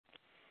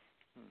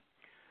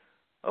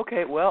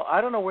Okay, well,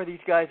 I don't know where these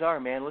guys are,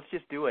 man. Let's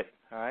just do it,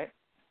 all right?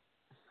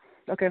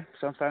 Okay,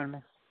 sounds fine to me.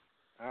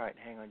 All right,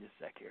 hang on just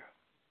a sec here.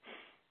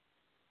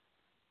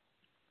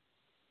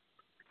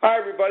 Hi,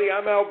 everybody.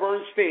 I'm Al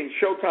Bernstein,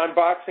 Showtime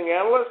boxing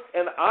analyst,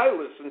 and I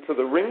listen to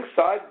the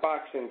Ringside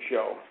Boxing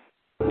Show.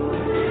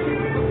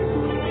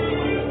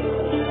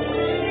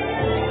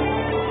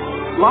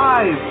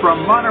 Live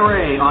from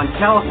Monterey on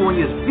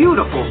California's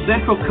beautiful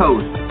Central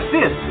Coast,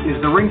 this is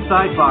the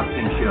Ringside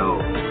Boxing Show.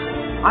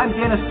 I'm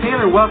Dennis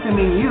Taylor,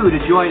 welcoming you to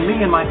join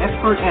me and my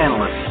expert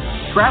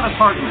analysts, Travis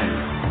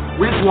Hartman,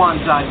 Rizwaan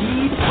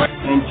Zahid,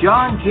 and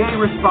John J.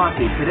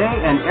 Raspanti, today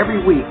and every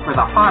week for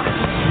the hottest,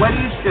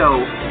 sweatiest show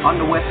on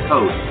the West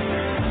Coast.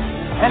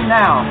 And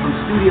now, from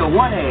Studio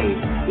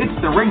 1A, it's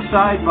the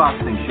Ringside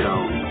Boxing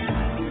Show.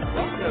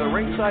 Welcome to the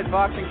Ringside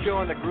Boxing Show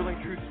on the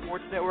Grueling Truth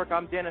Sports Network.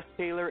 I'm Dennis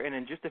Taylor, and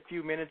in just a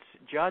few minutes,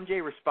 John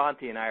J.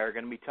 Raspanti and I are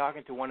going to be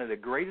talking to one of the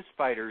greatest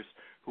fighters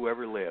who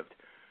ever lived.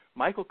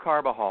 Michael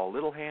Carbajal,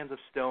 Little Hands of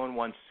Stone,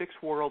 won 6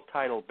 world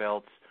title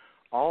belts,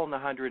 all in the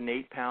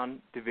 108-pound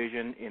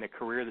division in a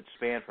career that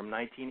spanned from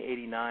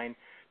 1989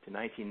 to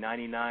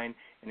 1999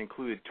 and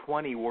included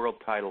 20 world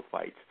title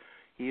fights.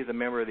 He is a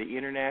member of the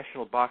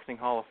International Boxing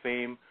Hall of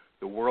Fame,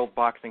 the World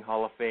Boxing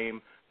Hall of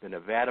Fame, the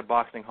Nevada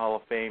Boxing Hall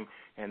of Fame,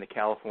 and the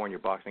California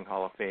Boxing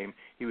Hall of Fame.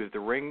 He was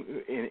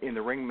in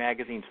the Ring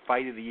magazine's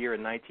Fight of the Year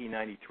in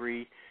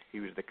 1993. He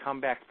was the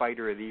Comeback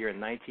Fighter of the Year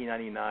in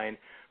 1999.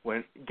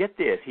 Get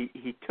this,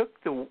 he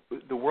took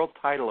the world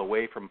title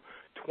away from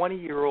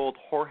 20-year-old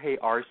Jorge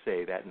Arce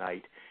that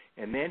night,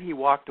 and then he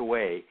walked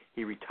away.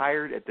 He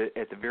retired at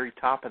the very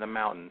top of the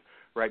mountain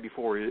right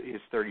before his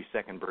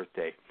 32nd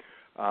birthday.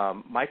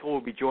 Michael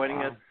will be joining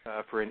us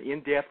for an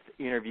in-depth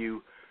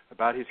interview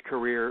about his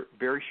career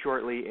very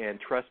shortly, and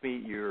trust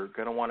me, you're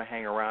going to want to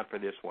hang around for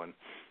this one.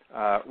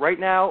 Right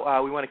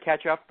now, we want to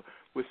catch up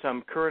with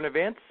some current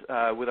events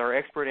with our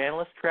expert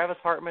analyst. Travis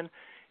Hartman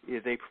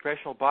is a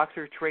professional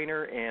boxer,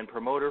 trainer, and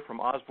promoter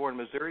from Osborne,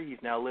 Missouri. He's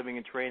now living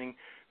and training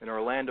in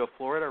Orlando,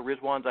 Florida.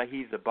 Rizwaan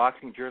Zahid is a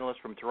boxing journalist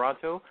from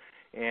Toronto,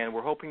 and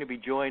we're hoping to be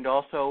joined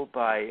also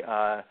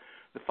by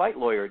the fight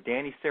lawyer,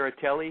 Danny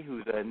Serratelli,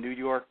 who's a New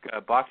York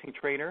boxing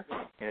trainer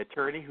and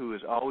attorney who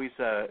is always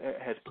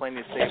has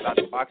plenty to say about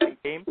the boxing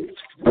game.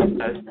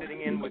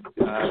 Sitting in with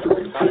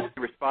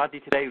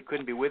Raspanti today, who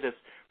couldn't be with us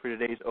for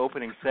today's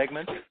opening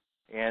segment.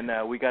 And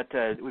we've got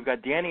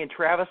Danny and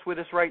Travis with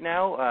us right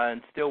now, and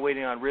still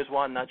waiting on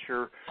Rizwaan. Not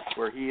sure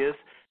where he is,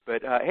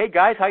 but hey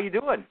guys, how you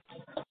doing?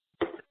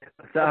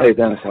 Hey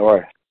Dennis, how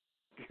are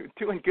you?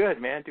 Doing good,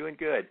 man. Doing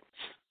good.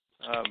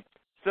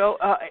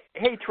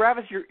 Hey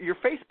Travis, your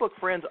Facebook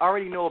friends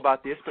already know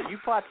about this, but you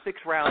fought 6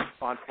 rounds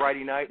on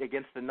Friday night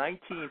against the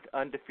 19th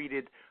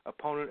undefeated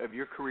opponent of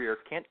your career,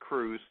 Kent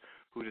Cruz,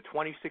 who's a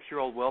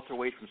 26-year-old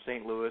welterweight from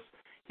St. Louis.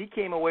 He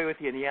came away with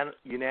a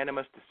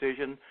unanimous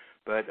decision.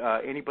 But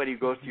anybody who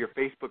goes to your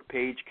Facebook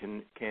page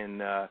can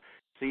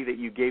see that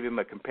you gave him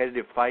a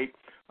competitive fight.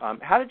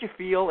 How did you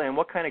feel, and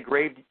what kind of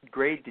grade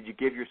did you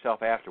give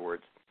yourself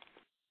afterwards?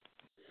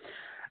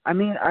 I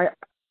mean,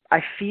 I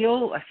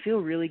feel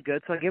really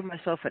good, so I give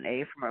myself an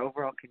A for my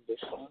overall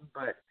conditioning,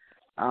 but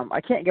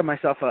I can't give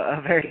myself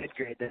a very good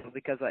grade though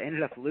because I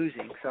ended up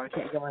losing, so I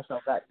can't give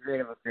myself that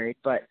great of a grade.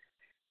 But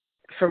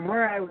from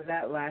where I was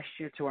at last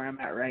year to where I'm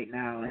at right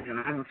now, and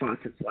I haven't fought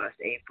since last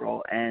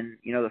April, and,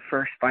 the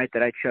first fight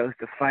that I chose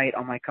to fight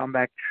on my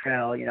comeback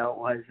trail,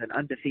 was an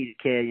undefeated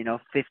kid,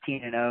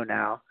 15-0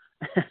 now.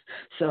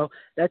 So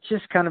that's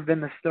just kind of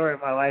been the story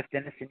of my life,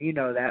 Dennis, and you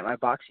know that, my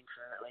boxing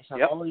career at least.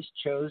 I've always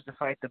chose to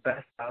fight the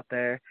best out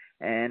there,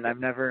 and I've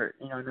never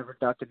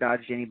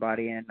dodged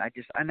anybody, and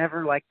I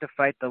never like to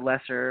fight the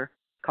lesser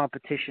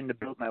competition to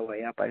build my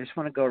way up. I just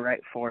want to go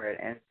right for it,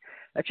 and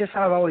that's just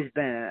how I've always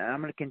been, and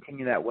I'm going to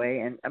continue that way.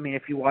 And I mean,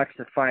 if you watch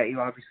the fight,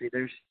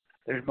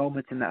 there's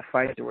moments in that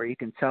fight where you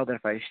can tell that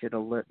if I just did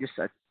just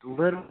a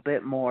little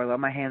bit more, let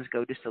my hands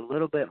go just a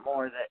little bit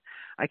more, that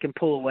I can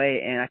pull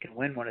away and I can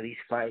win one of these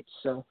fights.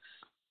 So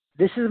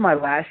this is my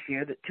last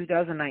year. That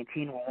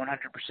 2019 will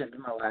 100% be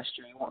my last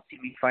year. You won't see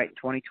me fight in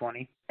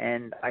 2020.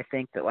 And I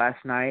think that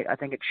last night,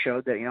 it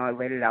showed that I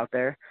laid it out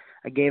there.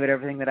 I gave it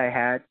everything that I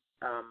had.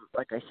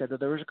 Like I said,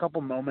 there was a couple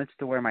moments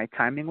to where my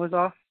timing was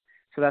off.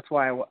 So that's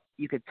why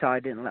you could tell I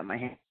didn't let my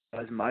hand go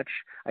as much.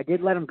 I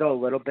did let him go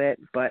a little bit,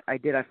 but I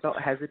felt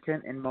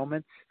hesitant in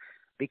moments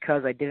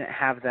because I didn't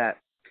have that.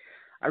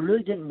 I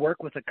really didn't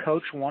work with a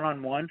coach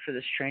one-on-one for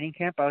this training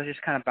camp. I was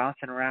just kind of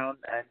bouncing around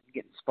and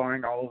getting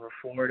sparring all over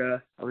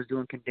Florida. I was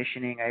doing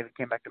conditioning. I even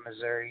came back to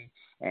Missouri,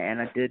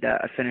 and I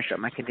finished up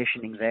my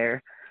conditioning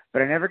there.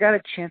 But I never got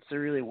a chance to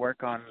really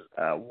work on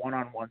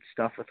one-on-one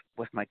stuff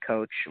with my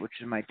coach, which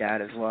is my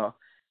dad as well.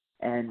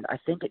 And I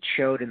think it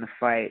showed in the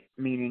fight,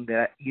 meaning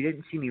that you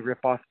didn't see me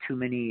rip off too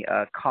many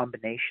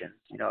combinations.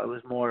 It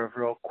was more of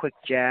real quick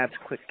jabs,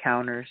 quick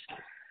counters.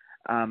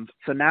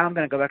 So now I'm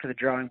going to go back to the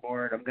drawing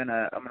board. I'm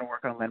gonna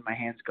work on letting my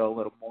hands go a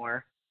little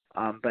more.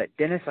 But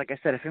Dennis, like I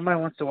said, if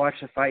anybody wants to watch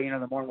the fight,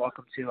 they're more than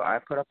welcome to. I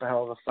put up a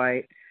hell of a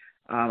fight.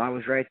 I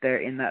was right there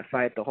in that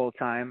fight the whole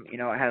time. You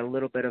know, I had a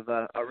little bit of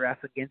a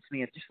ref against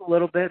me, just a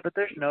little bit, but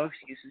there's no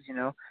excuses, you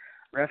know.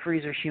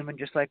 Referees are human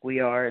just like we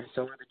are, and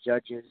so are the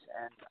judges.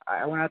 And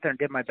I went out there and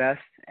did my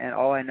best, and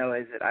all I know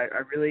is that I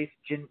really,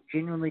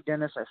 genuinely,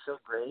 Dennis, I feel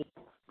great.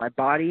 My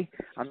body,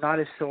 I'm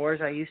not as sore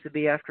as I used to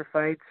be after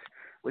fights,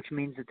 which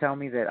means to tell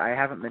me that I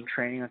haven't been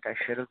training like I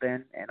should have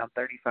been, and I'm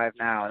 35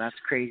 now, and that's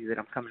crazy that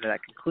I'm coming to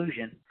that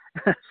conclusion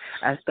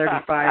as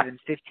 35 and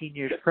 15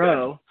 years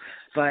pro,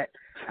 but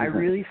I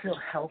really feel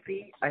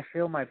healthy. I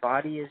feel my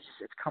body it's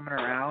coming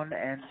around,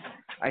 and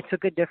I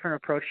took a different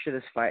approach to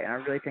this fight, and I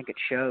really think it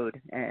showed,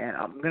 and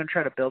I'm going to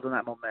try to build on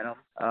that momentum.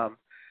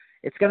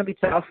 It's going to be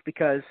tough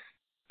because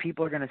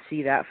people are going to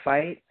see that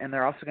fight, and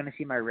they're also going to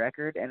see my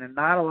record, and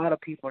not a lot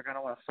of people are going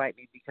to want to fight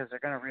me because they're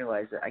going to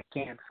realize that I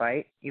can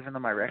fight, even though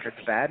my record's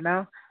bad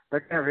now. They're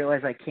going to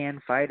realize I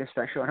can fight,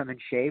 especially when I'm in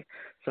shape.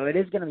 So it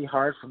is going to be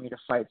hard for me to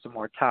fight some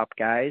more top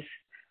guys,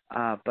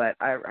 but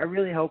I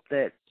really hope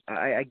that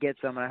I get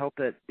some, and I hope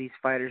that these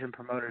fighters and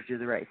promoters do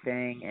the right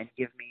thing and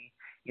give me,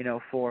 you know,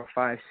 4,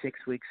 5, 6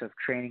 weeks of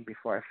training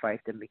before I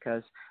fight them,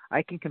 because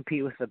I can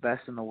compete with the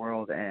best in the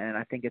world, and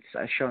I think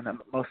I've shown that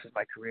most of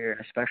my career, and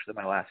especially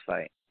my last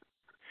fight.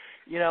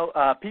 You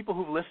know, people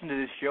who've listened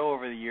to this show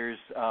over the years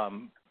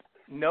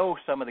know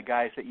some of the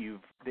guys that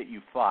you've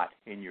fought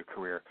in your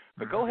career,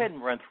 but go ahead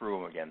and run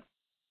through them again.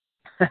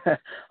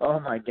 Oh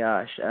my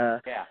gosh!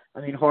 Yeah.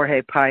 I mean,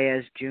 Jorge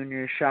Paez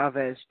Jr.,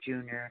 Chavez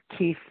Jr.,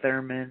 Keith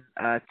Thurman,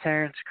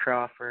 Terrence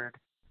Crawford,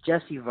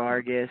 Jesse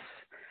Vargas.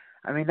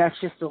 I mean, that's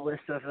just a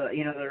list of the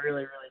really,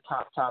 really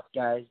top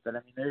guys. But I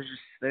mean,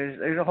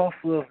 there's a whole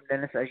slew of them,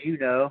 Dennis, as you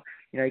know.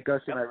 You know, you go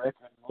through my record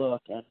and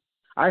look, and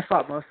I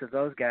fought most of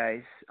those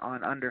guys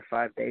on under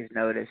 5 days'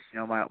 notice. You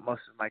know,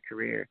 most of my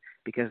career,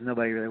 because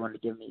nobody really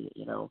wanted to give me,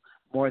 you know,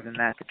 more than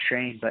that to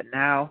train. But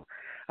now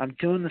I'm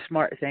doing the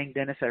smart thing,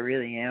 Dennis. I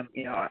really am.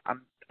 You know,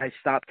 I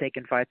stopped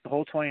taking fights the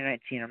whole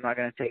 2019. I'm not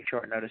going to take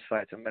short notice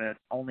fights. I'm going to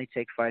only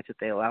take fights that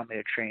they allow me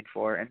to train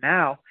for. And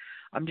now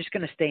I'm just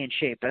going to stay in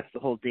shape. That's the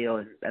whole deal,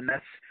 and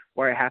that's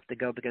where I have to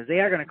go, because they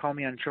are going to call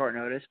me on short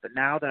notice. But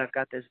now that I've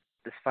got this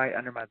fight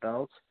under my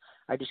belt,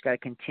 I just got to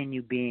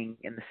continue being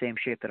in the same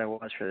shape that I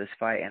was for this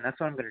fight, and that's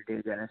what I'm going to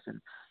do, Dennis.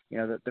 And you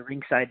know, the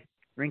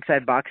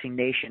Ringside Boxing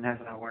Nation has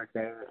my word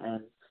there,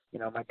 and you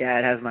know, my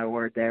dad has my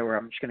word there, where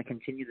I'm just going to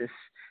continue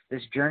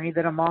this journey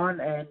that I'm on.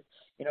 And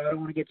you know, I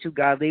don't want to get too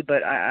godly,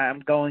 but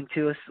I'm going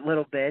to a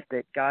little bit,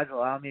 that God's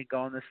allowed me to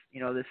go on this,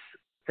 you know, this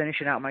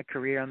finishing out my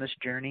career on this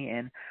journey,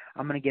 and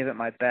I'm going to give it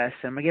my best.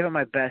 And I'm going to give it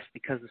my best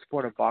because the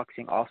sport of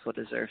boxing also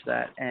deserves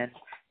that. And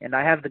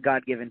I have the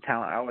God-given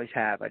talent. I always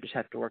have. I just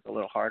have to work a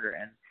little harder,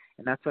 and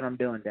that's what I'm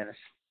doing, Dennis.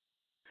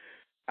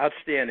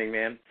 Outstanding,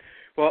 man.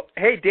 Well,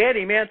 hey,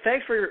 Danny, man,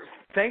 thanks for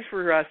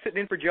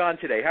sitting in for John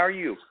today. How are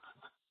you?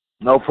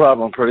 No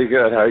problem. Pretty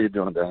good. How are you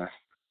doing, Dennis?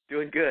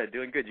 Doing good.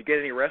 Did you get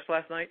any rest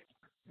last night?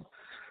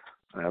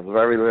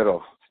 Very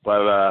little.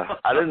 But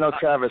I didn't know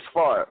Travis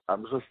fought.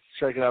 I'm just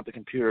checking out the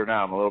computer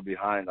now. I'm a little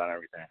behind on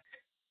everything.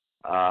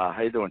 How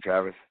you doing,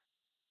 Travis?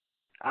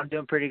 I'm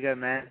doing pretty good,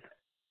 man.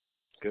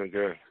 Good.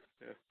 Yeah.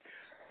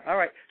 All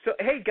right. So,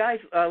 hey, guys,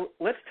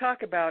 let's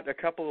talk about a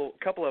couple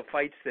of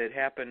fights that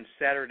happened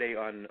Saturday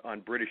on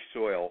British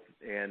soil.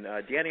 And,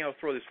 Danny, I'll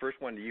throw this first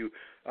one to you.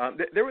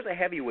 There was a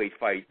heavyweight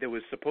fight that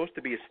was supposed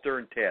to be a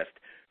stern test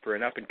for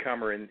an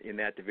up-and-comer in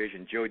that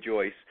division, Joe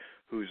Joyce,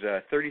 who's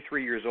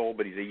 33 years old,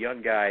 but he's a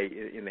young guy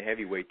in the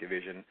heavyweight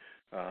division,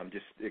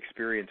 just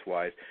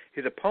experience-wise.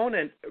 His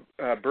opponent,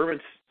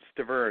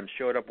 Eubank-DeGale,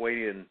 showed up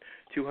weighing in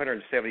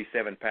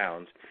 277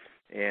 pounds.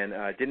 And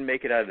didn't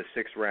make it out of the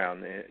sixth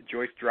round.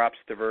 Joyce dropped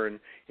Stiverne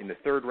in the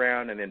third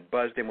round and then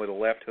buzzed him with a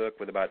left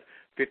hook with about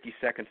 50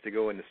 seconds to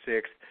go in the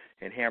sixth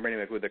and hammered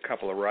him with a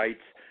couple of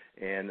rights,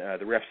 and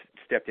the ref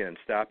stepped in and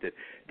stopped it.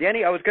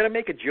 Danny, I was going to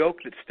make a joke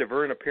that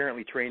Stiverne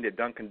apparently trained at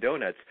Dunkin'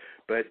 Donuts,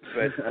 but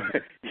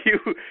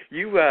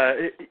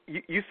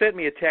you sent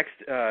me a text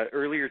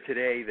earlier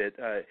today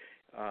that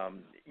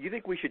you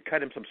think we should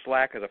cut him some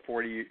slack as a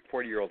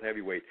 40-year-old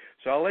heavyweight.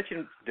 So I'll let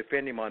you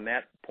defend him on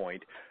that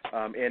point.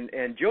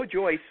 And Joe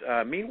Joyce,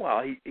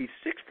 meanwhile, he's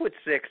 6'6",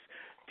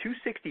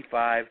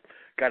 265,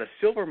 got a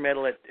silver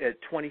medal at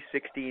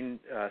 2016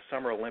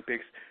 Summer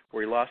Olympics,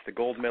 where he lost the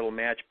gold medal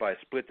match by a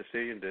split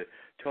decision to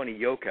Tony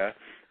Yoka.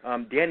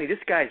 Danny, this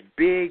guy's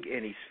big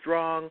and he's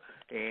strong,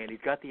 and he's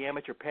got the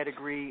amateur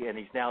pedigree, and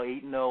he's now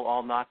 8-0,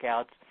 all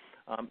knockouts.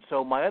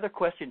 So my other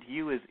question to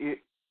you is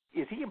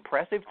he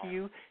impressive to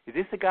you? Is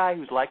this a guy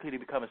who's likely to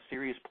become a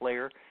serious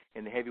player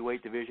in the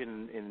heavyweight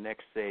division in the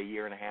next, say,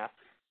 year and a half?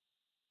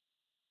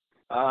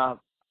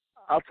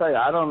 I'll tell you,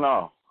 I don't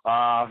know.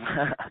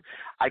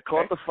 I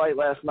caught the fight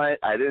last night.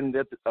 I didn't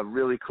get a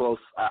really close.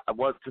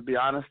 To be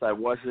honest, I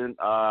wasn't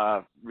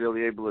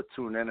really able to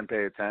tune in and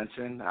pay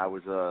attention. I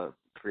was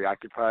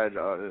preoccupied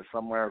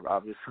somewhere,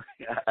 obviously.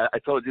 I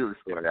told you the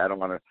story. I don't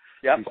want to.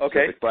 Yep,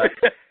 okay. But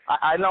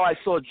I know I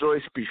saw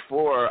Joyce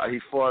before. He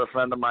fought a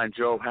friend of mine,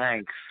 Joe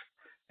Hanks,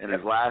 in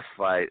his last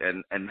fight,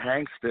 and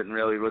Hanks didn't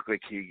really look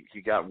like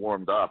he got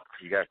warmed up.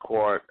 He got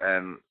caught,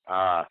 and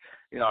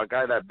you know, a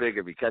guy that big,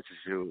 if he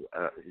catches you,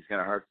 he's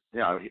gonna hurt. You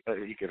know,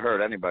 he could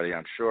hurt anybody,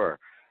 I'm sure.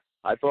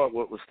 I thought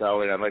what was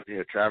telling, I'd like to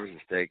hear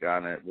Travis's take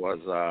on it, was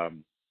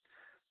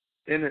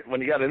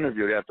when he got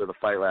interviewed after the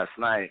fight last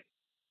night,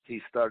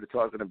 he started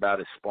talking about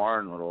his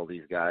sparring with all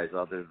these guys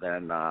other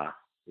than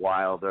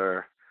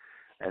Wilder,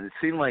 and it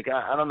seemed like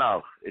I don't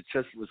know, it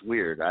just was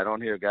weird. I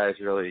don't hear guys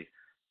really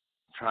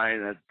trying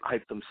to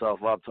hype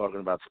themselves up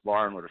talking about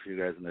sparring with a few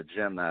guys in the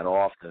gym that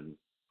often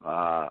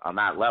on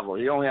that level.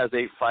 He only has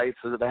 8 fights.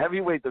 So the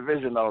heavyweight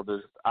division, though,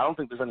 I don't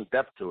think there's any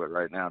depth to it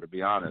right now, to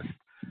be honest.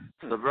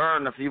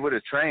 Stiverne, if he would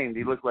have trained,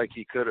 he looked like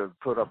he could have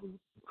put up,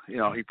 you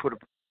know,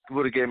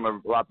 would have given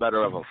him a lot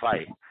better of a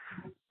fight.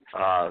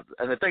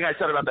 And the thing I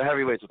said about the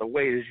heavyweights with the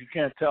weight is you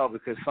can't tell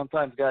because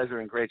sometimes guys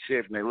are in great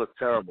shape and they look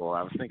terrible.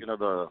 I was thinking of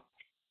the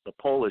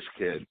Polish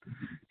kid.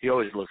 He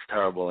always looks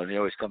terrible, and he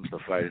always comes to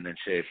fighting in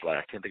shape. Like,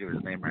 I can't think of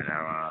his name right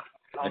now.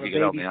 If you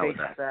can help me out with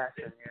that.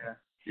 Fashion,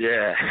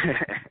 yeah.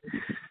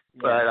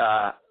 But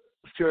I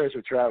was curious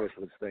what Travis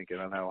was thinking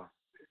on that one.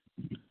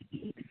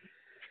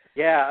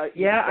 Yeah.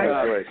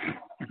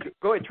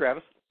 Go ahead,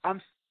 Travis. I'm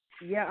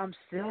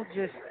still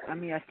just. I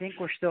mean, I think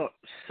we're still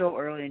so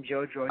early in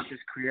Joe Joyce's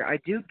career. I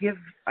give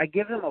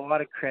them a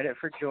lot of credit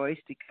for Joyce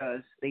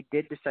because they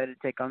did decide to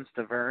take on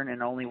Stiverne,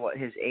 and only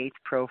his 8th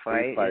pro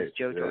fight is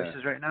Joe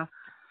Joyce's right now.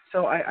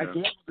 So I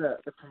give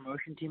the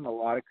promotion team a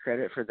lot of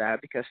credit for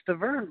that because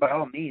Stiverne, by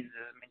all means,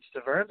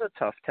 Stiverne's a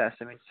tough test.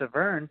 I mean,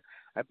 Stiverne,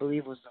 I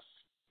believe, was the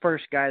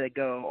first guy to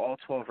go all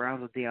 12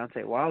 rounds with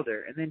Deontay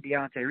Wilder, and then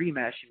Deontay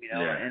rematched him,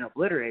 and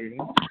obliterated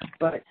him.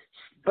 But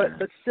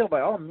still,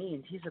 by all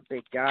means, he's a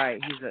big guy.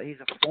 He's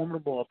a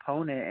formidable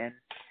opponent, and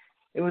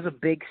it was a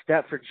big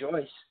step for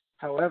Joyce.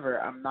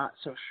 However, I'm not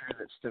so sure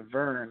that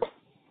Stiverne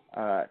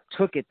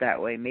took it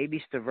that way.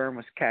 Maybe Stiverne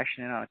was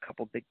cashing in on a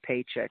couple big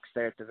paychecks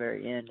there at the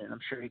very end, and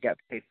I'm sure he got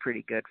paid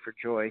pretty good for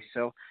Joyce.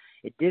 So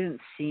it didn't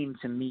seem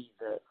to me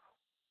that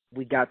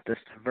we got the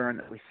Stiverne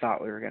that we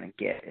thought we were going to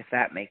get, if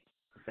that makes sense.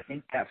 I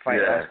think that fight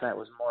last night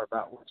was more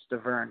about what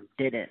Stiverne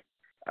didn't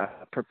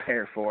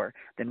prepare for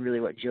than really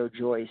what Joe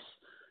Joyce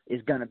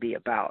is going to be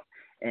about.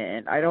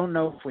 And I don't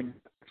know if we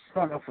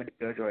know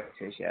Joe Joyce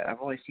is yet. I've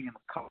only seen him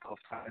a couple of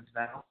times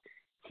now.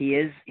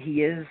 He's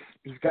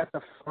got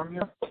the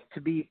formula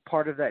to be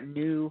part of that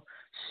new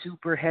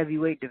super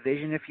heavyweight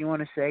division, if you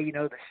want to say,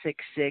 the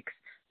 6'6",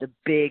 the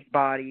big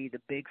body,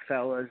 the big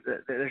fellas.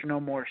 There's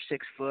no more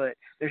 6 foot.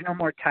 There's no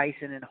more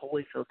Tyson and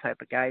Holyfield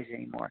type of guys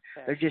anymore.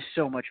 They're just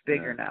so much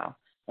bigger now.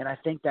 And I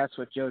think that's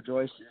what Joe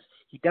Joyce is.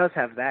 He does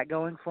have that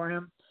going for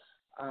him.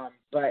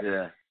 But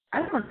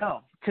I don't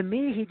know. To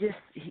me,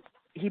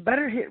 he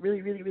better hit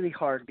really, really, really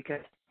hard because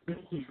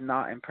he's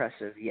not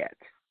impressive yet.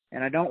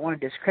 And I don't want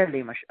to discredit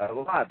him a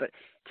lot, but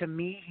to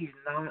me, he's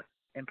not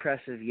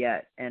impressive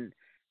yet. And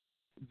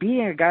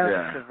being a guy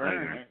like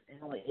Stiverne in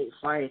only 8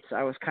 fights,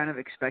 I was kind of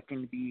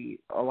expecting to be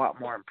a lot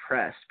more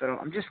impressed, but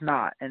I'm just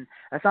not. And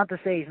that's not to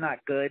say he's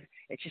not good.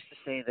 It's just to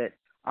say that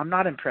I'm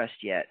not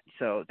impressed yet.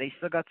 So they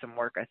still got some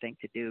work, I think,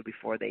 to do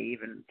before they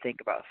even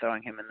think about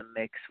throwing him in the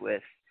mix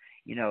with,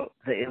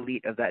 the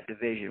elite of that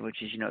division,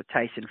 which is,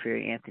 Tyson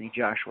Fury, Anthony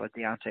Joshua,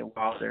 Deontay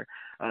Wilder,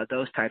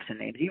 those types of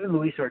names, even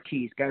Luis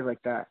Ortiz, guys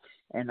like that.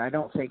 And I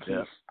don't think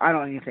I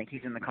don't even think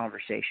he's in the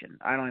conversation.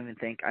 I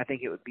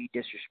think it would be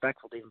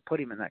disrespectful to even put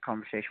him in that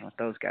conversation with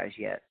those guys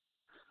yet.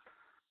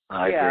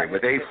 I agree.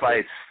 With 8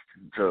 fights,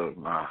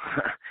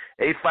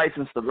 8 fights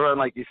in Stiverne,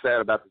 like you said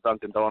about the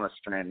Dunkin' Donuts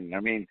training. I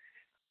mean,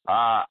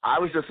 I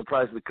was just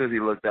surprised because he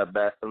looked that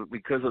bad,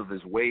 because of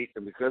his weight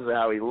and because of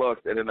how he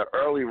looked. And in the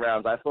early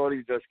rounds, I thought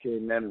he just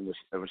came in and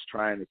was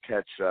trying to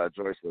catch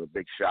Joyce with a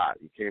big shot.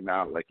 He came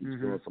out like he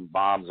was doing some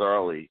bombs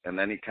early, and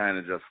then he kind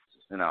of just,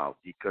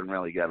 he couldn't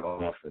really get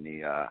off, and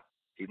he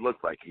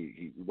looked like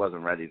he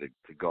wasn't ready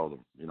to go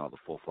the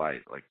full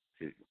fight. Like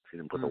he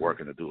didn't put the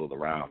work in to do all the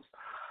rounds.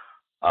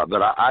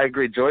 But I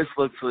agree. Joyce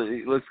looks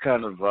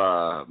kind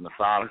of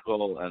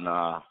methodical, and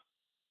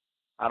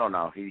I don't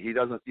know. He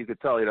doesn't. You could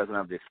tell he doesn't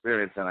have the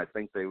experience, and I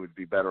think they would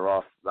be better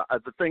off.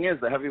 The thing is,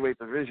 the heavyweight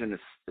division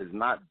is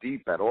not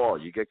deep at all.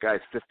 You get guys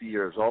 50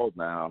 years old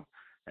now,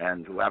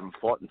 and who haven't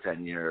fought in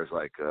 10 years.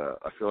 Like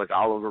I feel like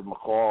Oliver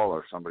McCall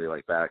or somebody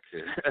like that,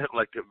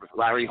 like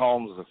Larry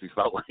Holmes, if he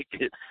felt like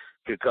it,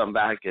 could come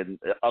back. And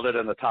other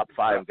than the top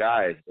 5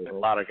 guys, there's a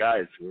lot of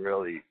guys who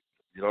really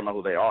you don't know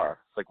who they are.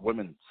 It's like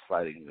women's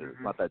fighting; it's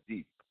not that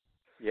deep.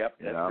 Yep,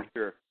 that's for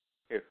sure.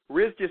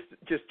 Riz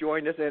just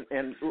joined us,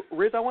 and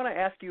Riz, I want to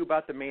ask you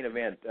about the main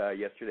event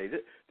yesterday.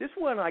 This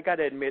one, I got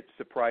to admit,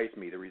 surprised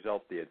me. The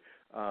result did.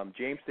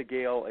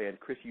 James-DeGale and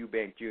Chris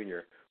Eubank Jr.,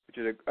 which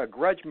is a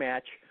grudge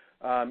match.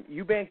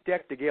 Eubank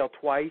decked DeGale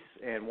twice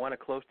and won a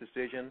close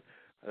decision.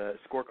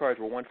 Scorecards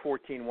were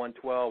 114-112,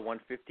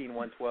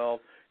 115-112,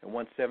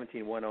 and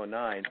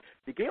 117-109.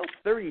 DeGale's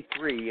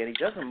 33, and he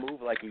doesn't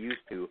move like he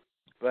used to.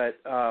 But,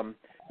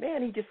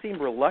 man, he just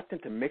seemed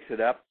reluctant to mix it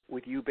up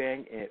with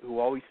Eubank, who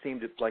always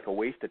seemed like a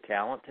waste of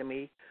talent to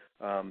me.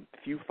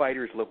 Few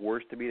fighters look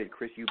worse to me than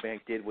Chris Eubank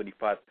did when he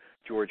fought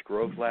George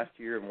Groves last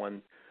year and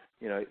won.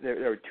 There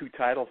were 2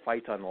 title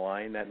fights on the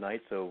line that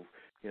night, so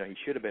he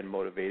should have been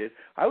motivated.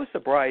 I was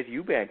surprised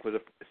Eubank was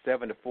a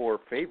 7-4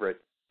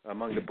 favorite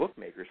among the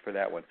bookmakers for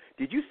that one.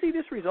 Did you see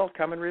this result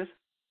coming, Riz?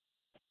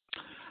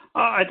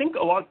 I think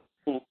a lot of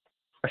people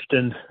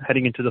questioned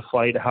heading into the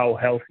fight how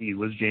healthy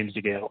was James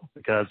DeGale,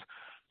 because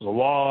there's a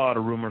lot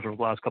of rumors over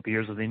the last couple of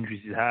years of the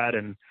injuries he's had,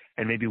 and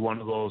maybe one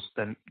of those,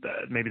 then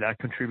maybe that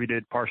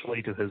contributed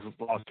partially to his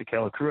loss to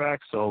Caleb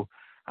Truax. So,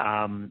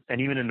 and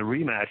even in the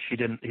rematch, he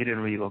didn't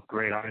really look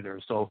great either.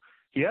 So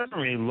he hasn't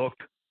really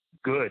looked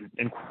good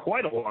in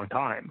quite a long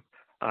time.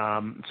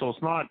 So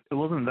it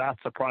wasn't that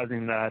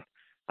surprising that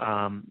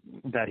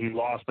he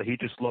lost, but he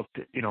just looked,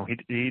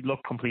 he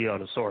looked completely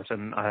out of sorts.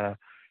 And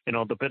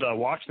the bit I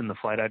watched in the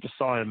fight, I just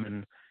saw him,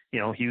 and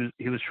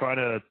he was trying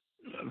to,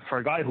 for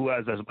a guy who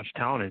has as much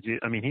talent as,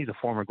 he's a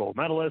former gold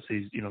medalist.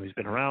 He's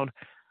been around.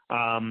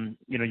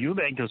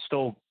 Eubank is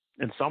still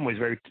in some ways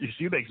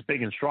Eubank's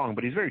big and strong,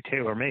 but he's very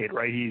tailor-made,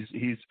 right?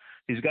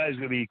 These guys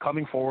going to be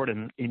coming forward,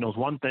 and he knows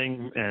one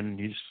thing, and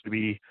he's going to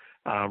be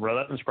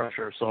relentless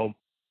pressure. So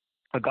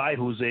a guy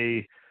who's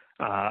a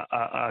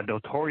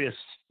notorious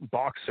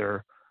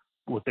boxer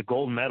with the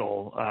gold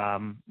medal,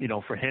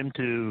 for him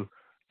to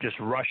just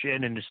rush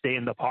in and to stay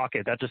in the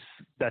pocket,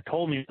 that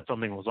told me that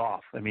something was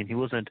off. He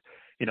wasn't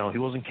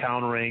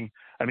countering.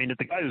 If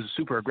the guy is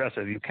super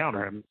aggressive, you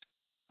counter him.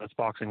 That's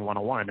boxing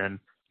 101, and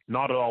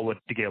not at all what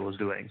DeGale was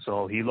doing.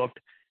 So he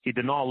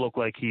did not look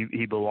like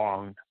he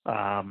belonged,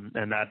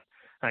 and that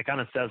kind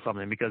of says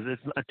something, because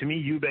to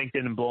me, Eubank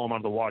didn't blow him out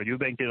of the water.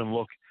 Eubank didn't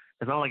look.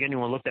 It's not like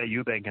anyone looked at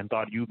Eubank and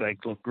thought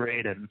Eubank looked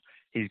great and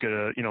he's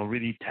gonna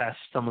really test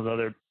some of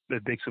the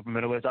big super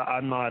middleweights.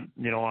 I'm not,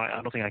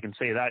 I don't think I can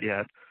say that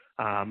yet,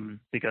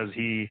 because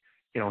he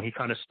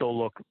kind of still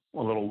looked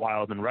a little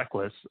wild and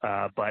reckless.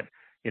 But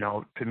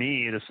to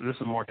me, this is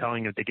more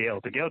telling of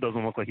DeGale. DeGale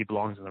doesn't look like he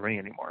belongs in the ring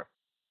anymore.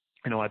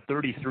 At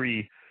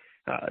 33,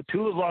 2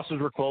 of his losses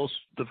were close.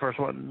 The first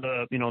one,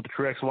 the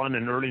Truex one,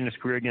 and early in his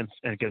career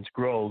against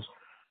Groves.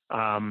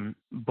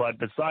 But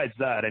besides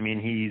that,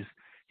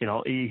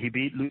 he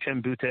beat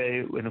Lucien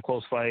Bute in a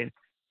close fight.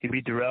 He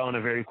beat Durrell in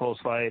a very close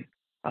fight.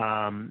 He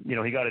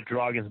got a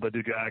draw against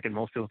Badou Jack, and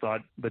most people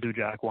thought Badou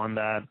Jack won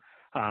that.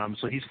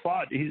 So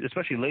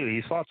especially lately,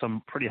 he's fought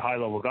some pretty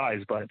high-level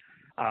guys. But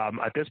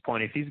at this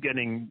point, if he's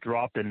getting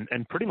dropped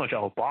and pretty much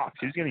outboxed,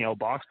 he's getting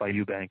outboxed by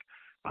Eubank.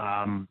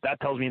 That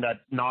tells me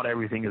that not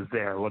everything is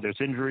there, whether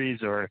it's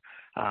injuries or,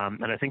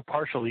 and I think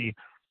partially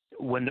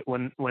when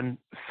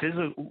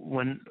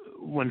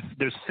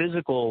there's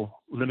physical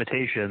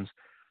limitations,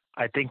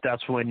 I think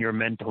that's when your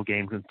mental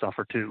game can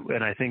suffer too.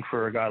 And I think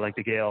for a guy like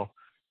DeGale,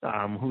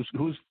 who's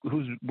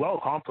well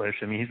accomplished,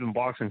 he's been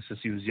boxing since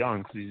he was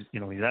young. He's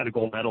had a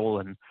gold medal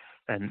and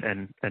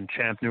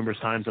champ numerous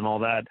times and all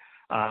that.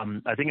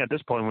 I think at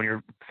this point, when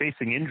you're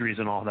facing injuries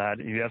and all that,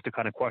 you have to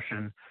kind of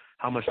question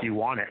how much do you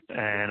want it.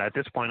 And at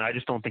this point, I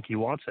just don't think he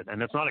wants it.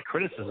 And it's not a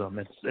criticism.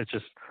 It's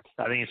just,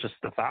 I think it's just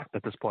the fact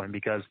at this point,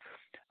 because,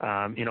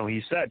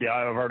 he said, yeah,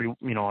 I've already,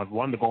 I've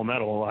won the gold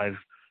medal. I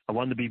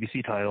won the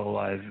BBC title.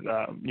 I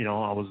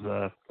was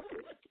the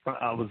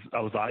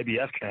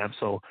IBF champ.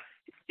 So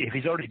if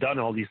he's already done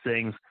all these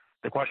things,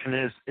 the question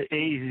is, is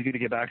he going to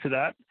get back to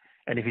that?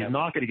 And if he's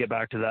not going to get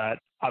back to that,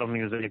 I don't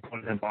think there's any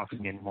point in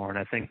boxing anymore. And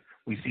I think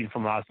we've seen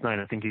from last night,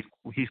 I think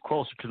he's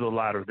closer to the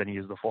latter than he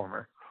is the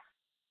former.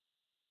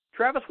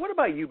 Travis, what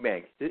about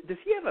Eubank? Does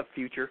he have a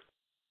future?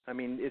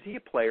 Is he a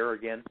player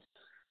again?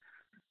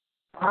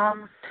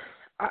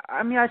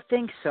 I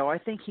think so. I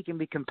think he can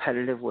be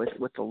competitive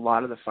with a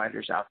lot of the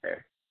fighters out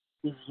there.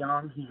 He's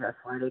young. He's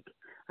athletic.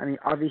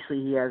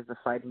 Obviously he has the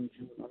fighting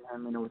gene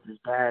in him, with his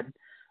dad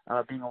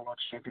being a world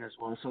champion as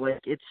well. So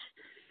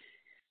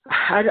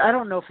I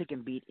don't know if he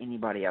can beat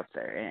anybody up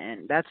there,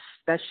 and that's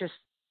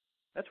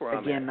where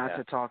I'm again, not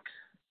to talk.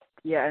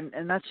 Yeah,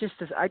 and that's just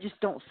this. I just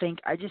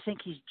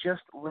think he's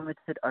just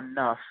limited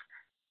enough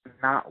to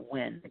not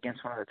win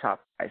against one of the top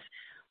guys.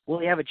 Will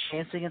he have a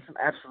chance against him?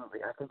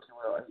 Absolutely, I think he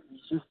will.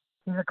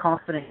 He's a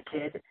confident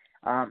kid.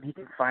 He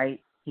can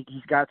fight.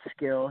 He's got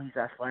skill. He's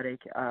athletic.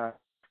 I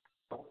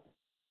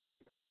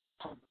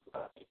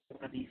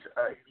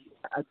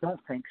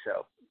don't think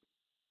so.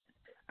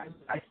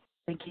 I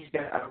think he's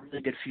got a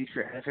really good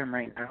future ahead of him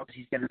right now, because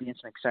he's going to be in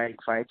some exciting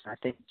fights. And I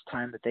think it's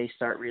time that they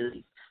start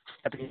really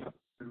stepping up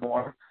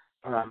more.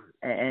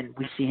 And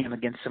we see him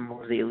against some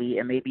more of the elite,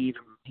 and maybe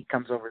even he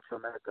comes over to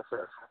America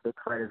for a big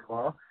fight as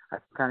well. I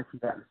can kind of see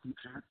that in the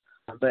future.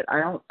 But I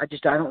don't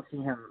see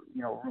him,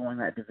 ruling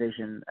that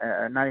division,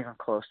 not even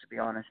close, to be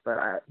honest.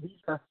 But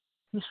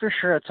he's for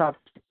sure a top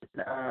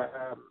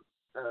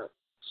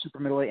super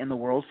middleweight in the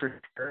world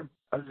for sure.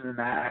 Other than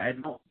that, I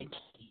don't think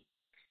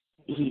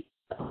he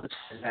looks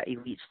that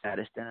elite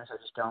status, Dennis. I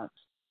just don't.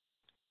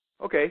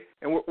 Okay,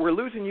 and we're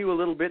losing you a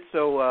little bit,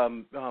 so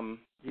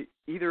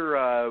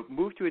either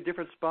move to a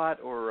different spot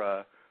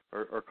or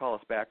call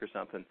us back or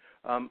something.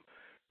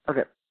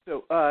 Okay.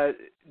 So,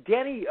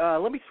 Danny,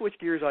 let me switch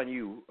gears on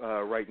you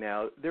right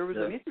now. There was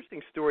an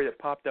interesting story that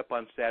popped up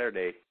on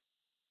Saturday.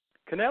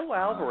 Canelo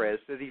Alvarez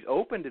says he's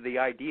open to the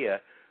idea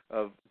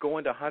of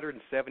going to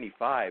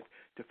 175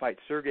 to fight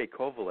Sergey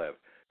Kovalev.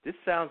 This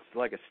sounds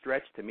like a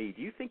stretch to me.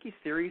 Do you think he's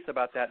serious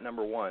about that,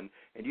 number one?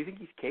 And do you think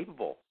he's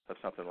capable of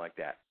something like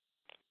that?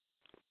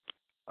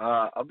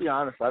 I'll be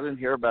honest, I didn't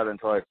hear about it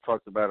until I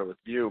talked about it with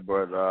you,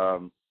 but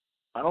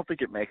I don't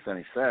think it makes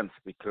any sense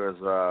because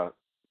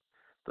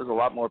there's a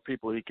lot more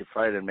people he could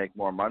fight and make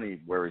more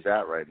money where he's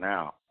at right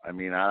now. I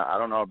mean, I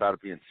don't know about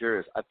it being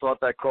serious. I thought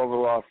that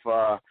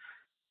Kovalev,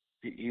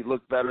 he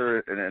looked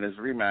better in his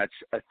rematch.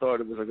 I thought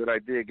it was a good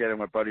idea getting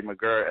with Buddy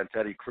McGirt and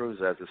Teddy Cruz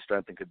as his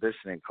strength and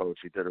conditioning coach.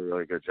 He did a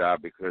really good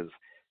job because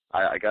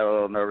I got a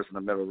little nervous in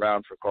the middle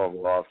round for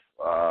Kovalev.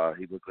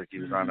 He looked like he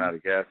was running out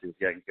of gas. He was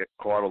getting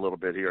caught a little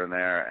bit here and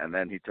there, and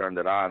then he turned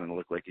it on and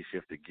looked like he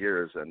shifted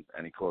gears, and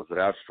he closed it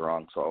out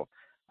strong. So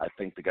I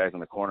think the guys in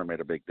the corner made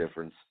a big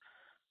difference.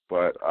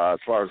 But as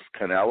far as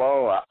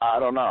Canelo, I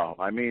don't know.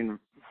 I mean,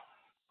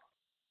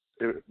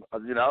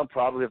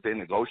 probably if they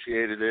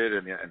negotiated it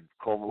and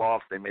Kovalev,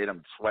 they made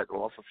him sweat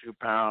off a few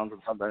pounds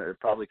and something, it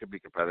probably could be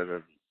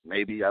competitive.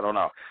 Maybe, I don't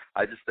know.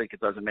 I just think it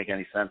doesn't make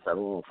any sense at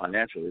all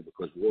financially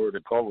because Ward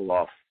and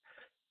Kovalev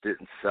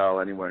didn't sell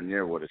anywhere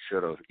near what it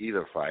should have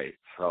either fight.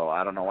 So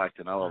I don't know why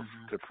Canelo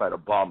could fight a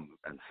bum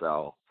and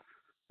sell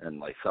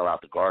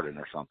out the Garden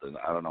or something.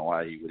 I don't know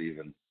why he would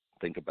even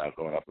think about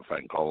going up and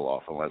fighting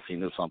Kovalev unless he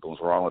knew something was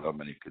wrong with him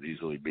and he could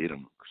easily beat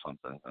him or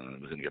something and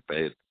he was going to get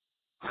paid.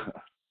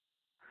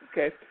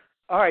 Okay.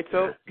 All right,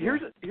 so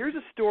here's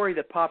a story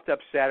that popped up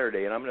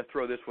Saturday, and I'm going to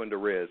throw this one to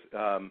Riz,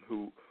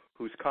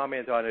 whose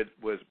comment on it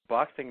was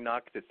boxing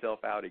knocks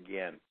itself out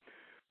again.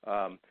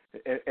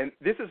 And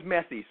this is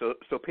messy,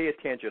 so pay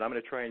attention. I'm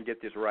going to try and get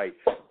this right.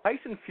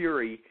 Tyson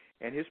Fury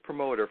and his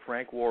promoter,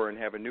 Frank Warren,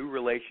 have a new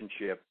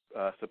relationship,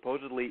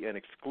 supposedly an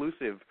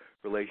exclusive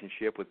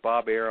relationship with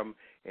Bob Arum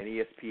and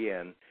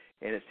ESPN,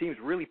 and it seems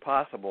really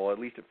possible, at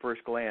least at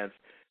first glance,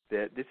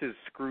 that this has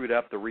screwed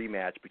up the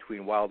rematch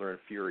between Wilder and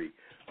Fury,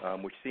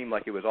 which seemed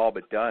like it was all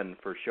but done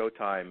for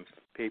Showtime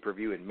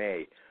pay-per-view in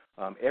May.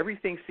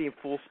 Everything seemed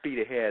full speed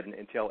ahead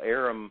until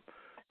Arum,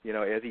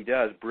 as he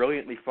does,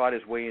 brilliantly fought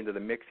his way into the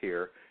mix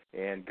here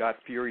and got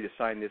Fury to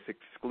sign this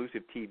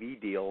exclusive TV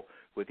deal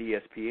with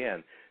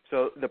ESPN.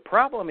 So the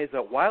problem is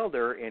that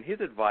Wilder and his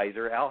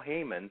advisor, Al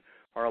Heyman,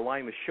 are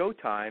aligned with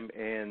Showtime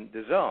and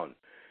DAZN.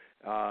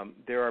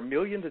 There are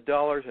millions of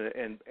dollars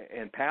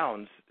and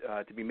pounds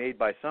to be made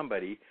by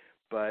somebody,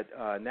 but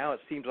now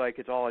it seems like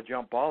it's all a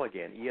jump ball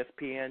again.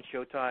 ESPN,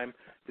 Showtime,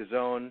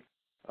 DAZN,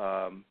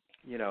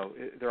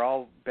 they're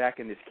all back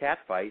in this cat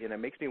fight, and it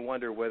makes me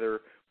wonder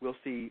whether we'll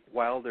see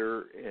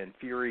Wilder and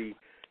Fury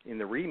in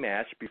the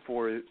rematch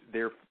before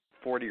they're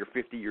 40 or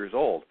 50 years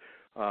old.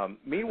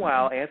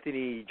 Meanwhile,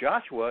 Anthony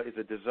Joshua is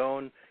a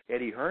DAZN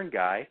Eddie Hearn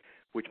guy,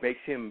 which makes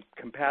him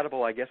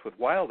compatible, I guess, with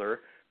Wilder.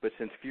 But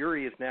since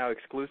Fury is now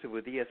exclusive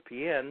with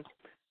ESPN,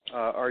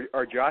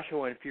 are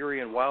Joshua and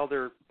Fury and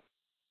Wilder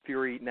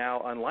Fury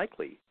now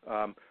unlikely?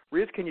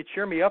 Riz, can you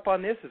cheer me up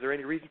on this? Is there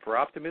any reason for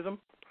optimism?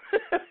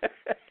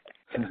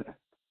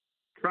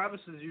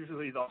 Travis is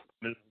usually the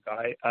optimism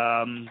guy.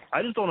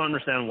 I just don't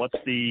understand what's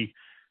the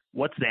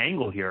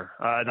angle here.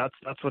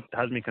 That's what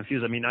has me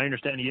confused. I mean, I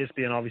understand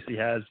ESPN obviously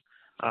has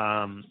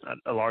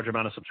a large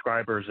amount of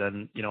subscribers,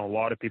 and a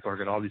lot of people are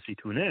going to obviously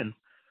tune in.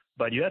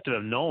 But you have to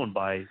have known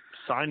by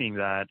signing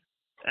that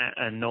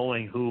and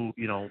knowing who,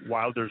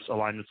 Wilder's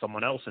aligned with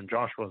someone else and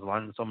Joshua's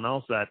aligned with someone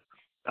else, that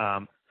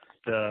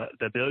the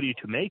ability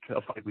to make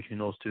a fight between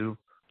those two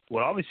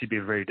would obviously be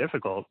very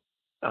difficult.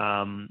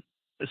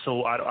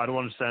 So I don't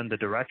understand the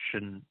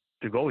direction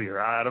to go here.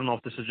 I don't know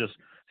if this is just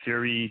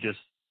Fury.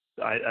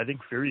 I think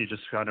Fury is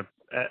just kind of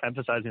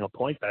emphasizing a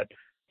point that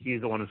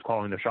he's the one who's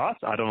calling the shots.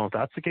 I don't know if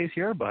that's the case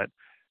here, but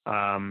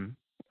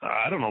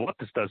I don't know what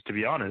this does, to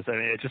be honest. I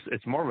mean,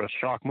 it's more of a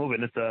shock move,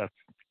 and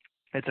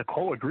it's a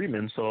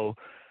co-agreement. So,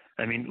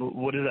 I mean,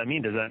 what does that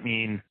mean? Does that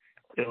mean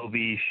it'll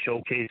be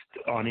showcased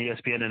on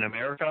ESPN in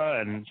America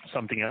and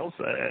something else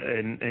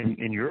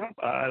in Europe?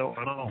 I don't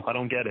know. I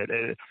don't get it.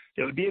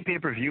 It would be a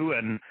pay-per-view,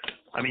 and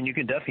I mean, you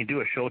can definitely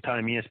do a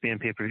Showtime ESPN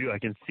pay-per-view. I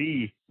can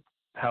see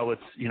how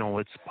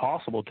it's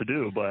possible to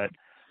do, but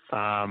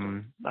I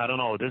don't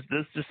know. This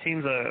just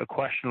seems a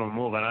questionable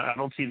move, and I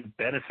don't see the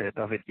benefit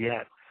of it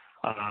yet.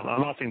 I'm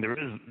not saying there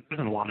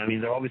isn't one. I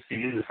mean, there obviously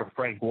is for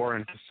Frank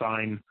Warren to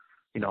sign,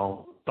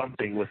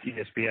 something with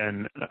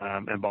ESPN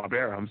and Bob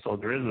Arum. So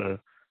there is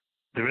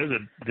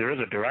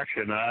a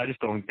direction. I just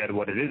don't get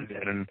what it is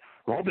yet, and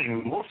we're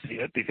hoping we will see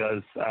it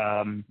because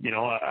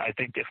I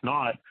think if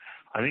not,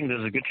 I think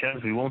there's a good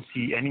chance we won't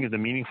see any of the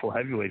meaningful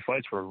heavyweight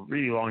fights for a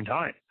really long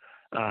time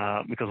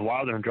because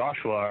Wilder and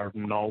Joshua are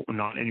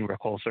not anywhere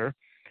closer.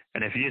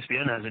 And if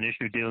ESPN has an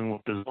issue dealing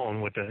with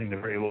DAZN, which I think they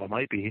very well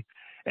might be,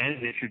 and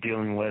an issue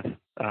dealing with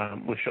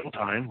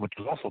Showtime, which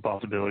is also a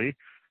possibility,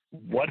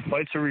 what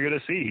fights are we going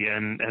to see?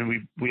 And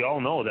we all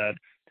know that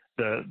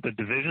the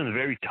division is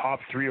very top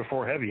 3 or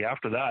 4 heavy.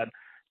 After that,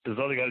 those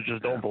other guys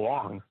just don't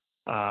belong.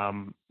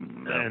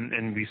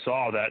 And we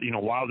saw that,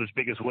 Wilder's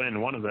biggest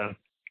win, one of them,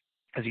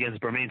 is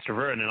against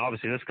Eubank-DeGale, and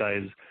obviously this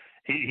guy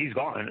he's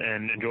gone,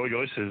 and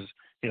Joyce is,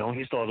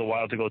 he still has a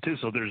while to go too.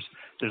 So there's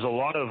a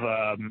lot of,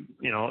 I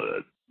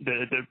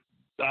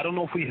don't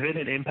know if we've hit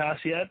an impasse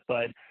yet,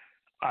 but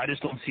I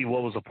just don't see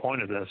what was the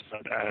point of this.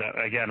 But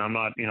again, I'm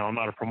not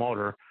a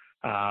promoter,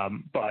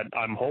 but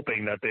I'm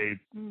hoping that they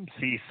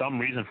see some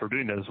reason for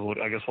doing this.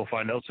 I guess we'll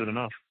find out soon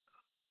enough.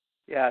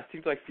 Yeah, it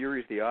seems like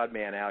Fury's the odd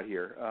man out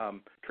here.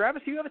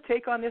 Travis, do you have a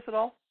take on this at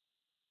all?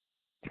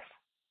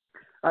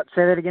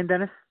 Say that again,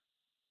 Dennis.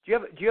 Do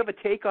you have a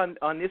take on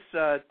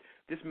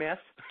this mess?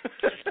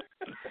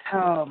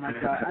 Oh my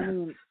God! I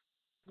mean,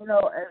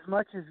 as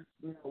much as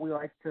we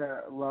like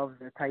to love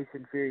the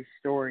Tyson Fury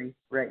story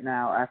right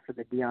now after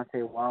the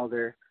Deontay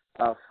Wilder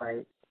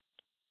fight,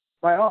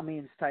 by all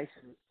means,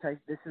 Tyson,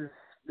 this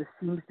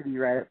seems to be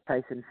right up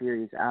Tyson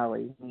Fury's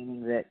alley,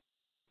 meaning that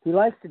he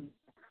likes to be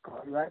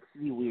difficult, he likes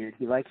to be weird,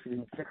 he likes to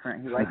be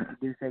different, he likes to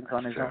do things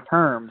on his own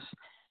terms,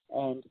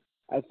 and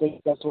I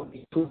think that's what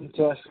he's proving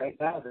to us right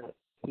now, that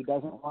he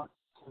doesn't want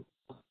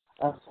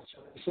a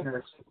situation or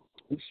a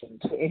solution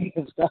to any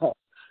of stuff.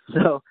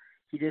 So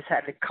he just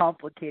had to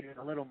complicate it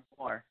a little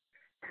more.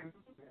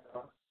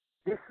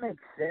 This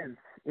makes sense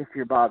if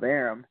you're Bob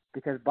Arum,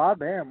 because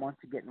Bob Arum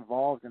wants to get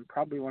involved in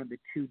probably one of the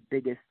two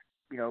biggest,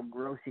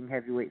 grossing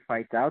heavyweight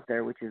fights out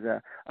there, which is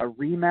a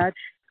rematch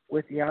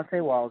with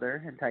Deontay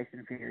Wilder and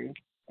Tyson Fury,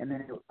 and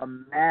then a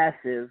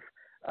massive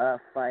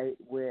fight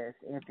with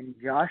Anthony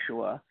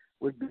Joshua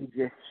would be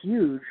just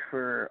huge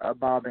for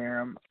Bob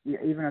Arum.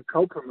 Even a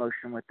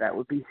co-promotion with that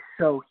would be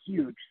so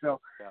huge.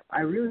 So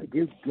I really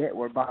do get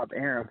where Bob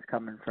Arum's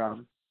coming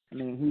from. I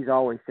mean, he's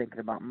always thinking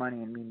about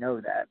money, and we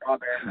know that.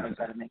 Bob Arum knows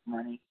how to make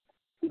money.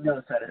 He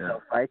knows how to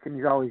sell fights, and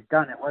he's always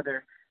done it.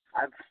 Whether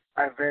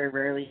I very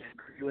rarely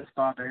agree with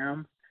Bob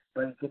Arum,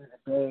 but at the end of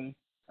the day,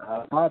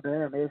 Bob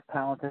Arum is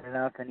talented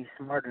enough and he's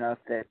smart enough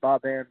that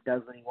Bob Arum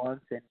does what he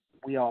wants, and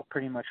we all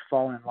pretty much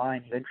fall in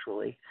line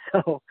eventually.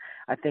 So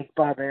I think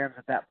Bob Arum's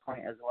at that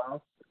point as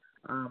well.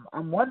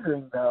 I'm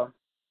wondering, though,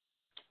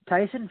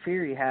 Tyson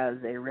Fury has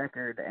a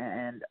record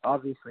and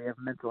obviously of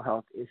mental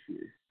health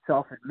issues,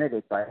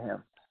 self-admitted by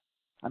him.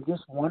 I'm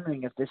just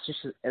wondering if this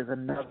just is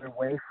another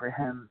way for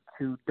him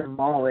to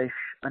demolish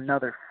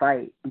another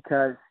fight,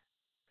 because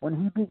when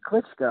he beat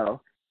Klitschko,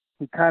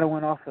 he kind of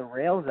went off the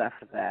rails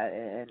after that,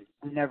 and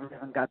we never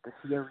even got to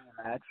see a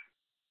rematch.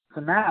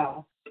 So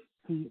now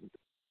he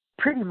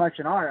pretty much,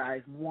 in our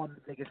eyes, won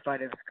the biggest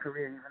fight of his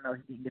career, even though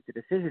he didn't get the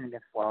decision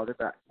against Wilder,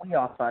 but we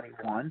all thought he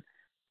won.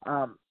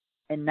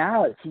 And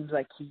now it seems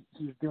like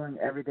he's doing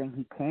everything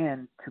he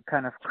can to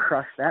kind of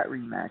crush that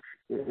rematch,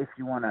 if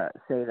you want to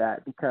say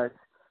that, because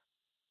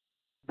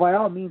by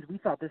all means, we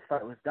thought this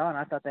fight was done.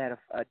 I thought they had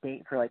a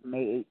date for like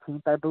May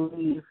 18th, I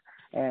believe,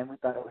 and we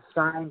thought it was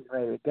signed,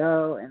 ready to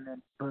go, and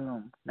then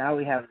boom, now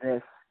we have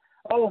this.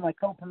 Oh, my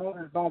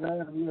co-promoter is Bob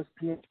Arum of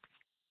ESPN.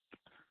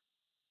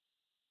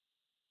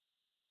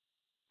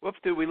 Whoops,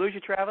 did we lose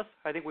you, Travis?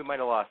 I think we might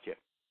have lost you.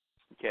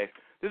 Okay.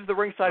 This is the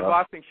Ringside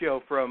Boxing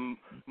Show from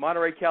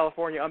Monterey,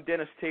 California. I'm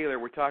Dennis Taylor.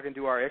 We're talking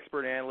to our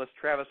expert analyst,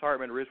 Travis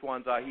Hartman,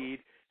 Rizwaan Zahid,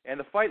 and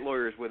the fight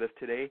lawyers with us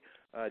today,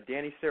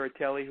 Danny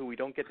Serratelli, who we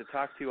don't get to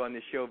talk to on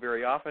this show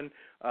very often.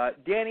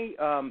 Danny,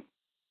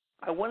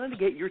 I wanted to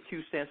get your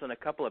 2 cents on a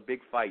couple of big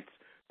fights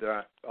that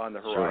are on the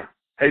horizon. Sure.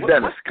 Hey,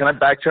 Dennis, can I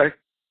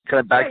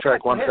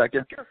backtrack? One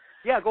second? Sure.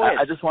 Yeah, go ahead.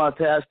 I just wanted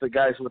to ask the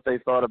guys what they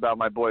thought about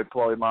my boy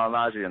Paulie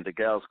Malignaggi in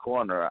DeGale's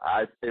corner.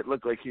 It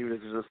looked like he was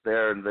just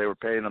there and they were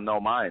paying him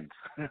no mind.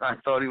 I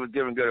thought he was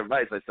giving good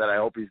advice. I said, I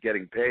hope he's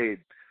getting paid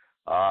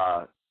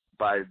by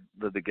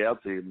the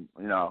DeGale team,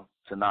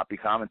 to not be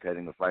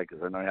commentating the fight,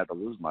 because I know he had to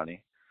lose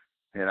money.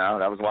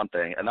 That was one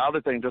thing.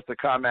 Another thing, just to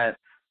comment,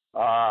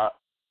 I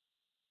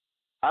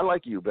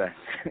like Eubank.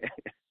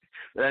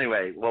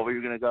 Anyway, what were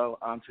you going to go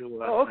on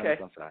to? Okay.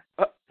 I'm sorry.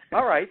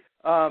 All right.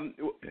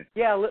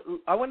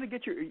 I wanted to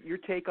get your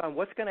take on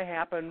what's going to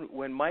happen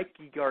when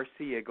Mikey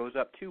Garcia goes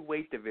up 2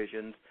 weight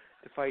divisions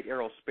to fight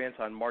Errol Spence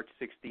on March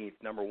 16th,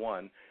 number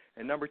one.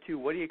 And number 2,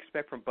 what do you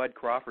expect from Bud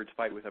Crawford's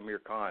fight with Amir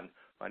Khan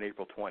on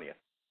April 20th?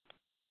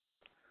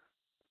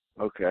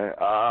 Okay.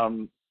 I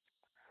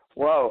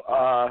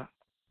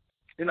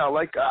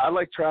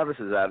like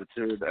Travis's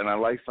attitude, and I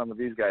like some of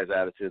these guys'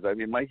 attitudes. I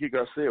mean, Mikey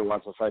Garcia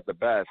wants to fight the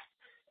best.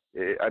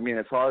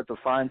 It's hard to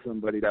find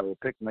somebody that will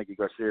pick Mikey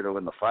Garcia to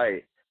win the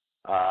fight.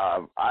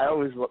 I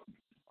always,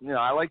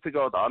 I like to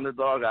go with the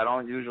underdog. I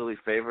don't usually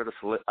favor the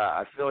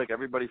I feel like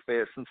everybody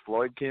favors, since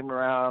Floyd came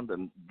around,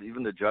 and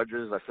even the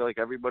judges, I feel like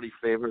everybody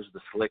favors the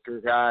slicker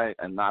guy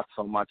and not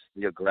so much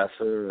the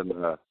aggressor and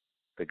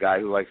the guy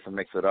who likes to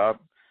mix it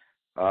up.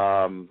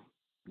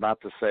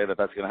 Not to say that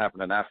that's going to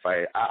happen in that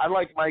fight. I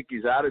like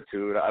Mikey's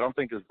attitude. I don't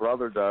think his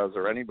brother does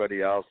or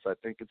anybody else. I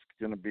think it's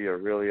going to be a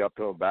really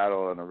uphill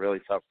battle and a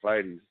really tough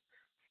fight. He's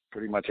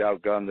pretty much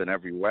outgunned in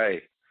every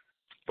way.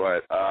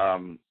 But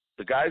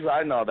the guys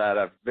I know that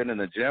have been in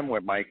the gym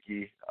with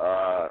Mikey,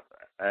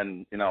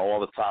 and all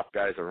the top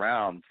guys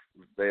around,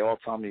 they all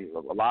tell me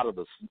a lot of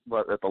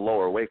at the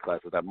lower weight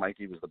classes that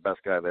Mikey was the best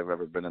guy they've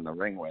ever been in the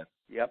ring with.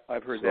 Yep,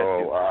 I've heard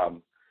that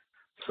too.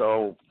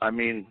 So, I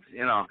mean,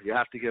 you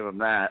have to give him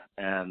that.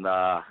 And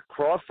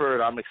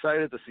Crawford, I'm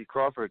excited to see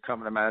Crawford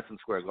coming to Madison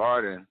Square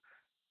Garden.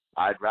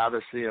 I'd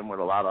rather see him with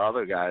a lot of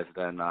other guys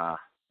than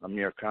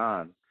Amir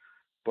Khan.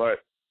 But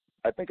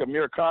I think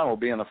Amir Khan will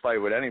be in a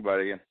fight with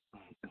anybody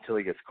until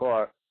he gets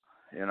caught,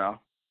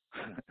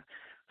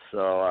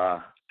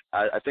 So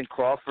I think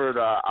Crawford,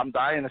 I'm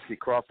dying to see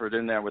Crawford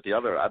in there with the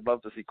other. I'd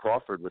love to see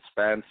Crawford with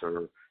Spence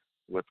or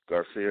with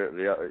Garcia,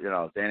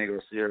 Danny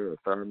Garcia or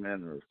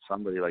Thurman or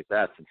somebody like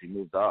that since he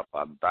moved up.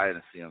 I'm dying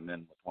to see him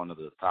in with one of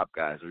the top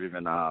guys or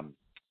even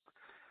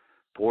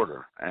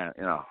Porter. And,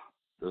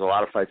 there's a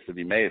lot of fights to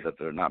be made that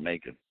they're not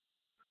making.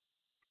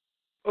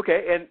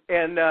 Okay,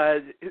 and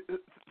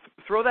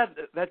throw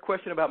that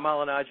question about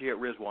Malignaggi at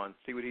Rizwaan.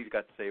 See what he's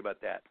got to say about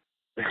that.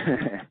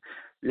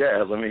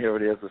 Yeah, let me hear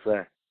what he has to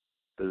say.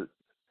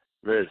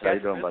 Riz, how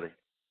you doing, buddy?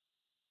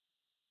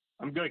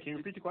 I'm good. Can you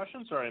repeat the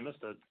question? Sorry, I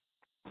missed it.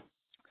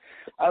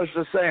 I was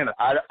just saying,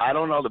 I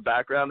don't know the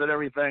background and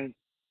everything.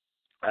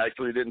 I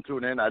actually didn't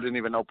tune in. I didn't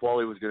even know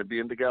Paulie was going to be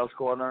in DeGale's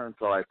corner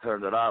until I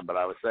turned it on. But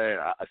I was saying,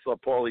 I saw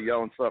Paulie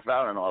yelling stuff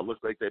out, and it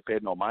looked like they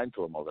paid no mind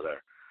to him over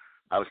there.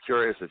 I was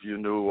curious if you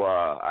knew.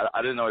 I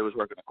didn't know he was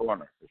working the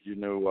corner. If you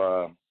knew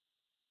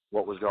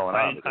what was going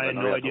on. I had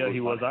no idea he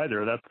was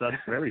either. That's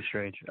very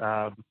strange.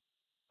 I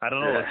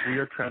don't know. It's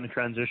weird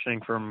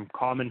transitioning from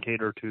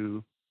commentator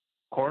to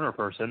corner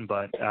person,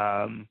 but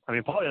I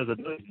mean, Paulie has the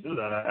ability to do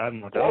that. I have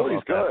no doubt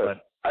Paulie's about good. that.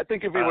 But, I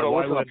think if he would have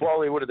listened to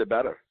Paulie, he would have did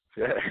better.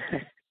 Yeah.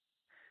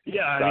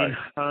 Yeah,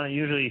 I mean,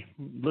 usually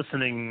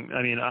listening.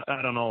 I mean,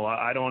 I don't know.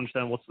 I don't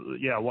understand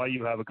why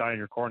you have a guy in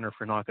your corner if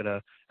you're not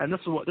gonna. And this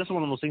is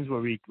one of those things where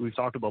we've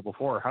talked about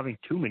before. Having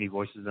too many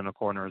voices in a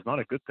corner is not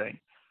a good thing.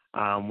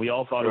 We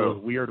all thought it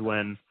was weird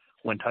when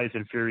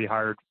Tyson Fury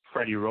hired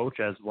Freddie Roach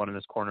as one of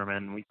his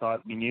cornermen. We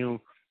thought we knew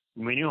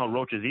how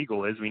Roach's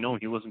ego is. We know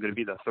he wasn't going to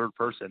be the third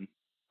person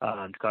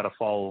to kind of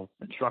follow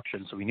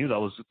instructions. So we knew that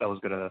was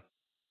going to.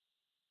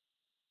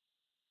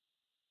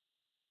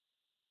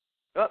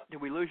 Oh,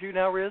 did we lose you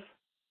now, Riz?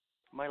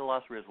 Might have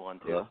lost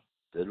Rizwaan too. Yeah,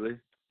 did we?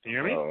 Can you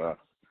hear me? Oh,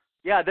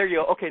 yeah, there you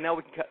go. Okay,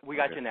 now we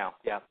got you now.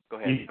 Yeah, go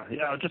ahead.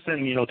 Yeah, I was just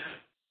saying,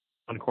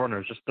 on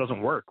corners just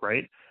doesn't work,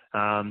 right?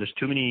 There's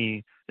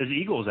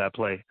egos at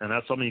play, and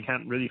that's something you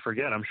can't really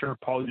forget. I'm sure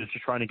Paul is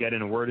just trying to get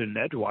in a word in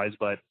edgewise,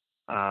 but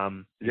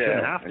you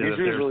shouldn't have to. He's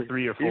usually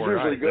 3 or 4 he's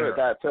usually good there. at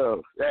that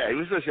too. Yeah, he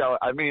was just yelling.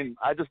 I mean,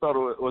 I just thought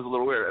it was a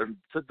little weird. And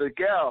to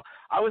DeGale,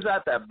 I was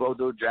at that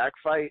Bodo Jack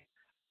fight,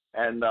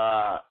 and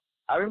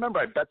I remember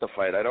I bet the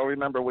fight. I don't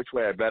remember which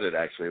way I bet it,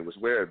 actually. It was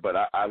weird, but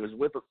I was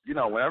with,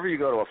 whenever you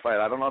go to a fight,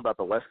 I don't know about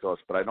the West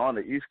Coast, but I know on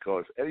the East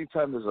Coast,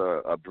 anytime there's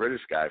a British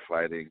guy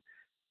fighting,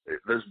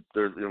 there's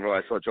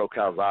I saw Joe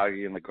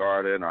Calzaghe in the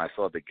Garden, or I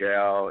saw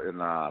DeGale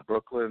in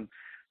Brooklyn.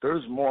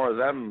 There's more of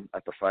them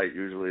at the fight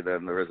usually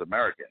than there is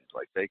Americans.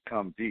 Like, they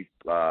come deep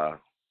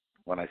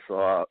when I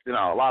saw,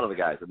 a lot of the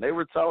guys. And they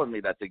were telling me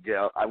that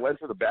DeGale, I went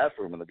to the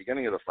bathroom in the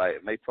beginning of the fight,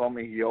 and they told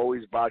me he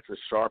always boxes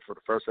sharp for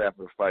the first half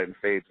of the fight and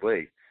fades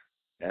late.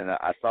 And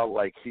I felt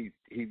like he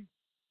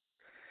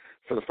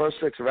for the first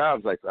 6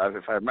 rounds, like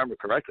if I remember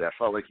correctly, I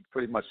felt like he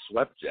pretty much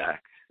swept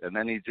Jack. And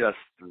then he just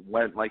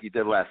went like he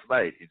did last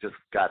night. He just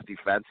got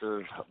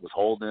defensive, was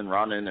holding,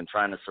 running, and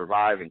trying to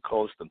survive and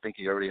coast and think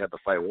he already had the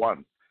fight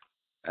won.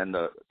 And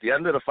the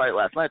end of the fight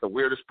last night, the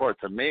weirdest part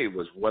to me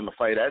was when the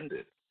fight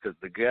ended, because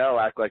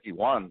DeGale acted like he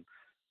won,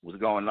 was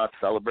going nuts,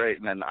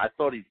 celebrating, and I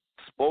thought he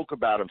spoke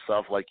about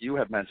himself like you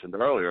had mentioned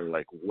earlier,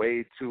 like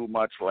way too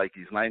much like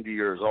he's 90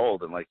 years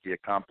old and like he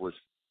accomplished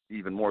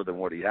even more than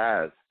what he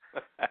has.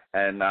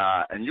 And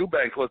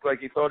Eubank looked like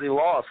he thought he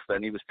lost,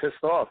 and he was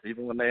pissed off.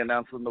 Even when they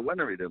announced him the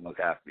winner, he didn't look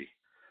happy.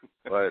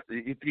 But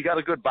he got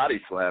a good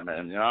body slam,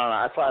 and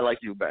that's why I like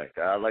Eubank.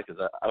 I like his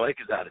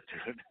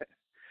attitude.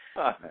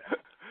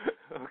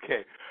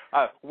 Okay,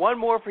 one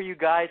more for you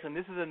guys, and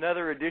this is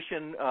another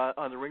edition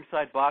on the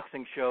Ringside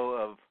Boxing Show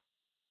of.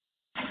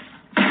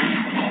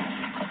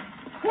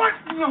 What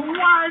in the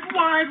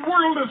wide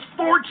world of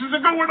sports is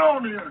going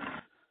on here?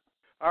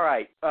 All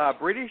right, a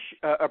British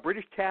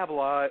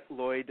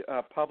tabloid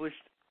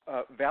published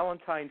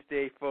Valentine's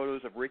Day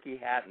photos of Ricky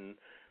Hatton,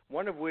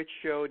 one of which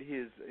showed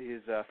his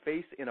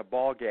face in a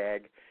ball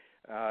gag,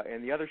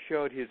 and the other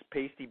showed his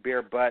pasty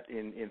bare butt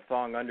in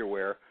thong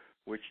underwear,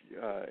 which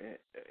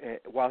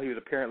while he was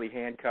apparently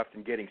handcuffed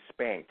and getting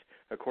spanked,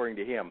 according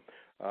to him.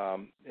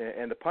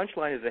 And the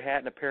punchline is that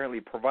Hatton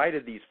apparently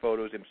provided these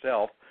photos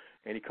himself,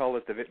 and he called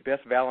it the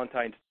best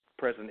Valentine's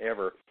present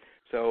ever.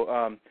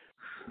 So,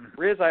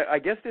 Riz, I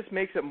guess this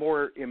makes it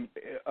more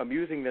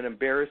amusing than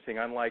embarrassing,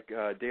 unlike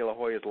De La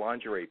Hoya's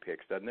lingerie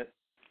pics, doesn't it?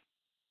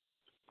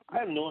 I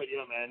have no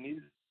idea,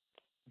 man.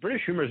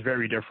 British humor is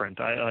very different.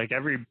 I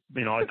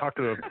talked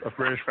to a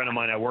British friend of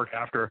mine at work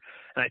after,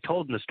 and I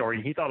told him the story,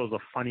 and he thought it was the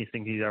funniest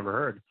thing he'd ever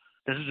heard.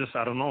 this is just,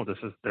 I don't know. This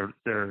is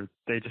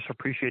they just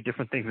appreciate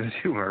different things as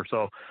humor.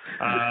 So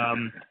I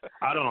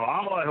don't know.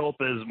 All I hope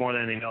is, more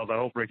than anything else, I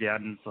hope Ricky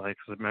Hatton's I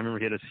remember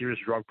he had a serious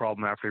drug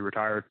problem after he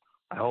retired.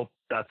 I hope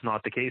that's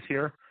not the case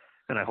here,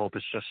 and I hope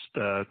it's just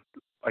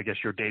I guess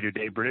your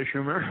day-to-day British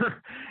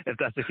humor, if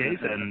that's the case.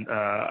 And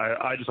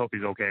I just hope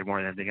he's okay more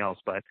than anything else.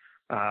 But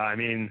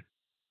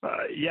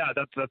yeah,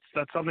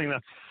 that's something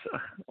that's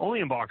only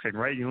in boxing,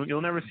 right?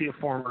 You'll never see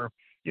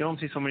you don't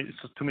see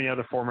too many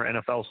other former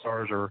NFL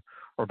stars or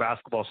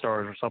basketball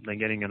stars or something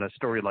getting in a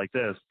story like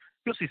this.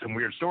 You'll see some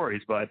weird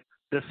stories, but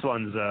this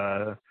one's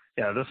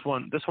this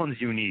one's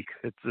unique.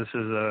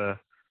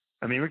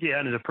 Ricky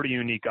Hatton is a pretty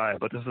unique guy,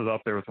 but this is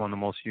up there with one of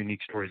the most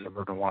unique stories I've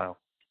heard in a while.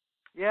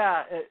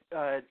 Yeah,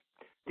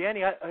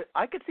 Danny,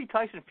 I could see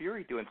Tyson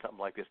Fury doing something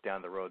like this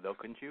down the road, though,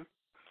 couldn't you?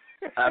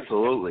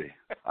 Absolutely.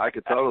 I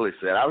could totally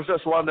see it. I was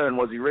just wondering,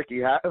 was he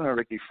Ricky Hatton or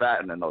Ricky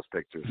Fatten in those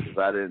pictures? Because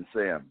I didn't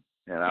see him.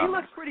 You know? He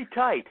looks pretty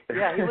tight.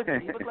 Yeah, he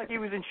looked like he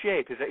was in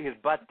shape. His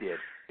butt did.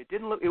 It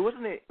didn't look. It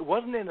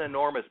wasn't an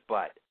enormous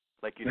butt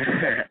like you.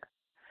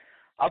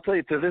 I'll tell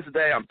you, to this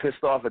day, I'm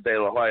pissed off at De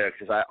La Hoya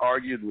because I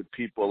argued with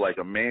people like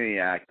a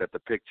maniac that the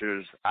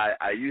pictures.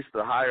 I used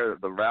to hire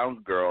the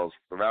round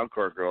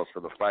court girls for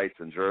the fights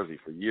in Jersey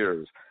for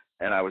years,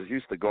 and I was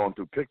used to going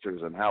through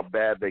pictures and how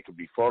bad they could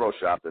be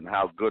photoshopped and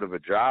how good of a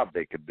job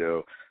they could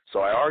do.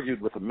 So I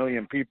argued with a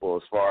million people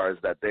as far as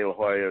that De La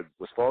Hoya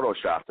was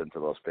photoshopped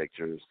into those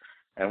pictures.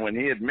 And when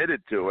he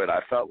admitted to it,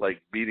 I felt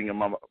like beating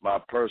him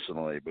up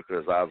personally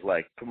because I was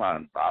like, come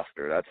on,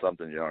 Oscar, that's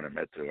something you don't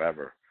admit to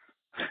ever.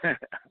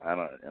 I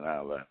don't,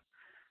 but.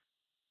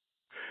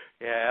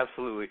 Yeah,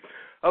 absolutely.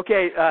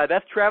 Okay,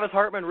 that's Travis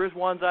Hartman,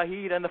 Rizwaan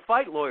Zahid, and the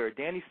fight lawyer,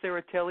 Danny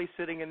Serratelli,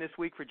 sitting in this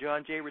week for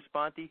John J.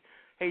 Raspanti.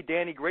 Hey,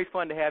 Danny, great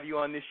fun to have you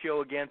on this show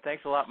again.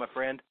 Thanks a lot, my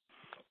friend.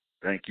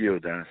 Thank you,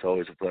 Dennis.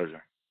 Always a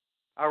pleasure.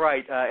 All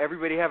right,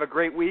 everybody have a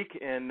great week,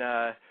 and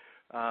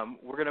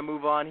we're going to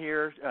move on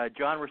here.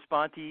 John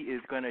Raspanti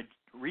is going to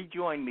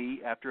rejoin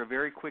me after a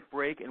very quick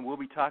break, and we'll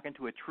be talking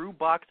to a true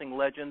boxing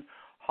legend,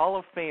 Hall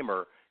of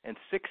Famer, and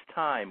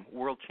 6-time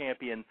world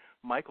champion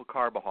Michael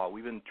Carbajal.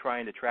 We've been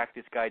trying to track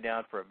this guy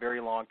down for a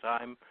very long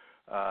time,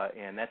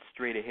 and that's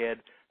straight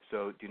ahead,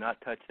 so do not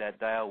touch that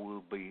dial.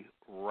 We'll be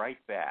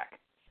right back.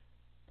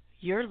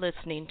 You're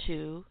listening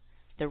to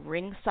the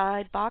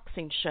Ringside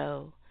Boxing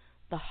Show,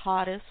 the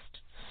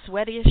hottest,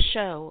 sweatiest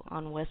show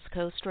on West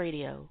Coast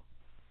radio.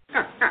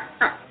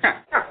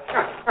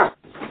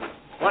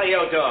 What are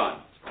you doing?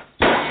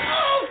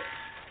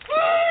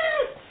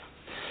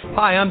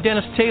 Hi, I'm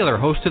Dennis Taylor,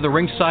 host of the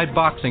Ringside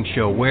Boxing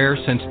Show, where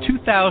since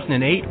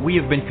 2008 we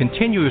have been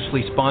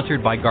continuously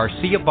sponsored by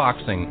Garcia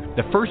Boxing,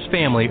 the first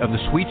family of the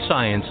sweet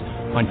science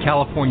on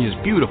California's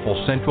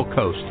beautiful Central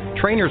Coast.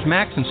 Trainers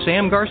Max and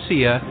Sam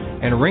Garcia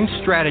and ring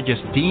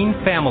strategist Dean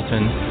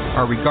Familton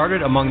are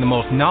regarded among the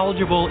most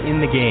knowledgeable in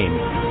the game.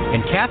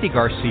 And Kathy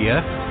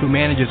Garcia, who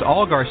manages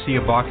all Garcia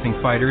boxing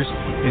fighters,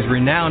 is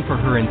renowned for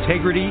her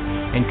integrity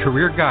and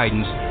career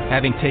guidance,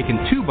 having taken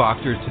 2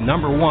 boxers to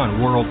 #1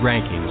 world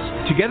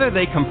rankings. Together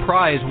they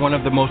comprise one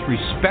of the most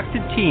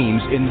respected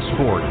teams in the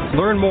sport.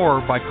 Learn more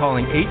by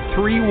calling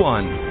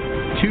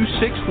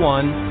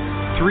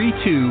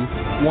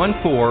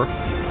 831-261-3214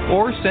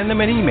 or send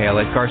them an email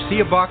at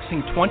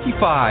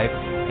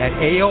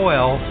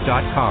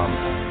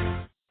garciaboxing25@aol.com.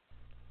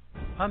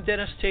 I'm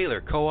Dennis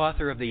Taylor,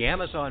 co-author of the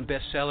Amazon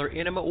bestseller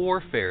Intimate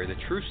Warfare, the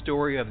true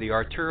story of the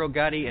Arturo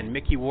Gatti and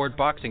Mickey Ward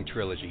boxing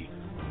trilogy.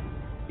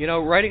 You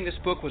know, writing this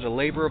book was a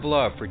labor of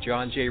love for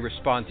John J.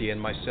 Raspanti and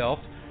myself.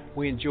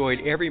 We enjoyed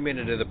every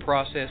minute of the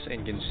process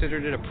and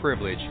considered it a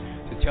privilege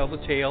to tell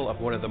the tale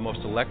of one of the most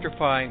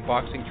electrifying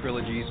boxing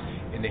trilogies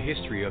in the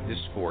history of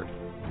this sport.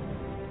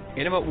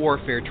 Intimate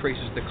Warfare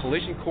traces the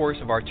collision course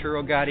of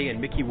Arturo Gatti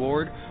and Mickey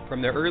Ward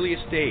from their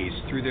earliest days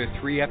through their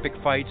 3 epic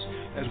fights,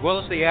 as well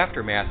as the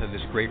aftermath of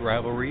this great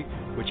rivalry,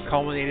 which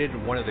culminated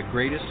in one of the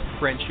greatest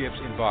friendships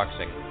in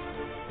boxing.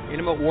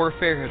 Intimate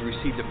Warfare has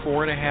received a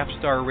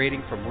 4.5-star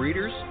rating from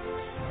readers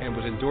and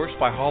was endorsed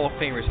by Hall of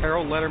Famers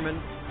Harold Letterman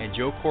and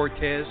Joe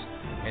Cortez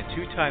and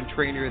 2-time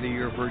Trainer of the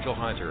Year Virgil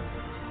Hunter.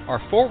 Our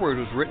foreword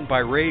was written by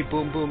Ray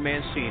Boom Boom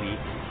Mancini,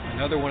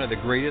 another one of the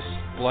greatest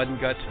blood and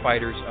guts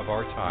fighters of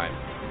our time.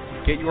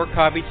 Get your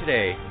copy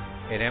today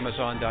at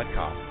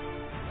Amazon.com.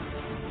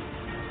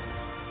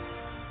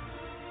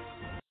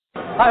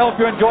 I hope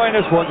you're enjoying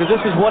this one, because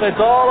this is what it's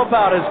all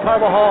about as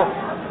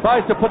Carbajal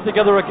tries to put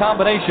together a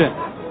combination.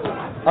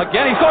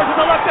 Again, he scores to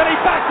the left, and he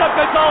backs up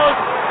Gonzalez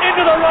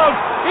into the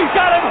ropes. He's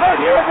got him hurt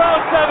here in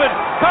round 7.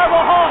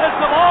 Carbajal has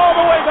come all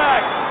the way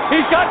back.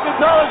 He's got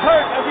Gonzalez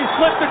hurt as he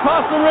slipped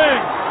across the ring.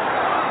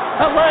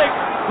 A leg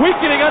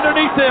weakening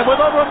underneath him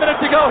with over a minute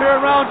to go here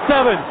in round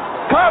 7.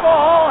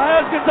 Carbajal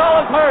has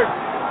Gonzalez hurt.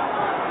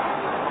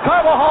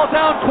 Carbajal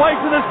down twice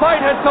in this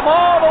fight has come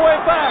all the way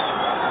back.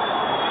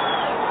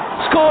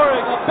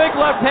 Scoring a big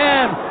left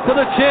hand to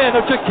the chin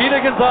of Chiquita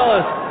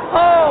Gonzalez.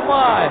 Oh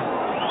my.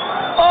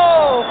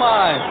 Oh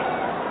my.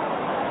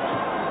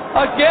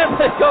 Again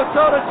they go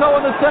toe-to-toe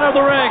in the center of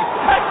the ring.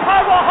 And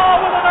Carbajal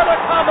with another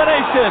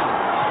combination.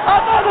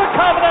 Another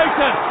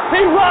combination.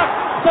 He rocks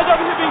the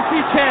WBC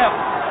champ,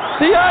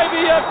 the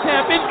IBF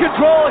champ, in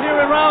control here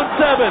in round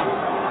 7.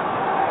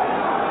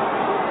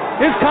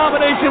 His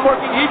combination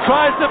working. He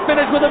tries to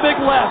finish with a big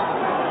left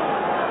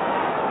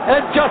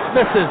and just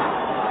misses.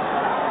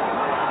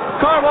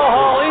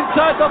 Carbajal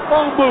inside the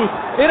phone booth.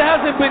 It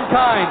hasn't been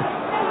kind.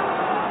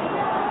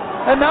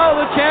 And now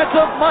the chance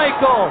of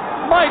Michael.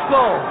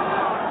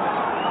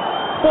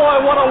 Boy,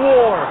 what a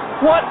war.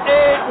 What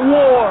a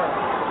war.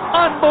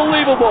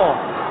 Unbelievable.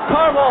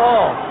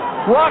 Carbajal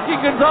rocking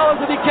Gonzalez,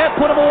 and he can't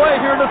put him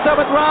away here in the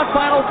 7th round,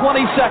 final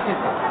 20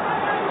 seconds.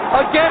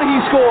 Again he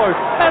scores,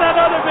 and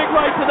another big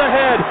right to the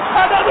head.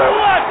 Another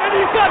left, and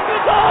he's got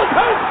Gonzalez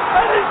hurt,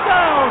 and he's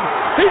down.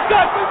 He's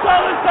got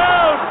Gonzalez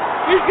down.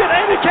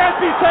 And he can't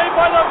be saved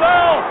by the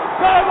bell.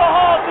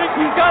 Carbajal thinks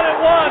he's got it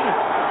won.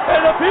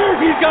 It appears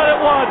he's got it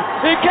won.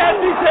 He can't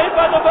be saved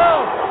by the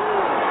bell.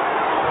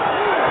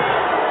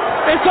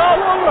 It's all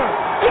over.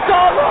 It's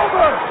all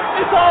over.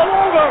 It's all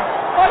over.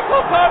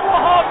 Michael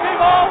Carbajal came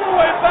all the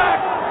way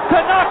back to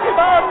knock him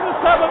out in the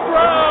 7th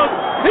round.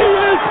 He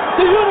is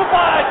the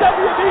unified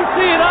WBC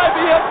and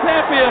IBF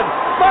champion,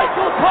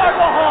 Michael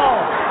Carbajal.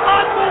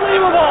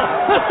 Unbelievable.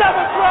 The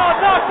 7th round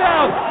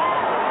knockdown.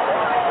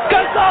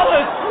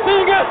 Gonzalez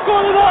being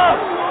escorted off.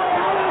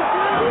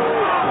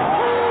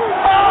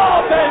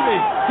 Oh, baby.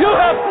 You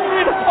have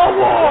seen a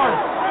war.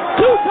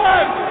 2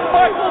 times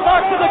Michael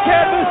knocks to the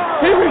canvas.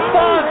 He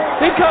responds.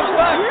 He comes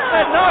back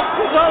and knocks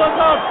Gonzalez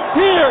out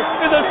here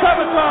in the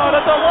 7th round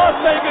at the Las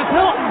Vegas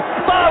Hilton.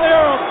 Bob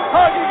Arum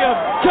hugging him.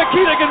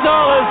 Chiquita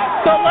Gonzalez,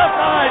 the left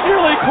eye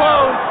nearly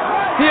closed.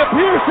 He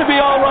appears to be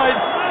all right.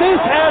 This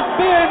has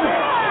been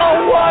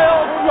a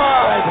wild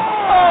ride.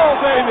 Oh,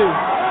 baby.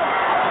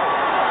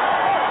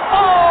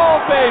 Oh,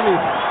 baby.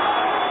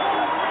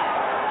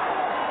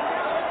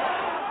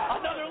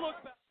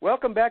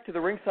 Welcome back to the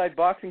Ringside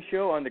Boxing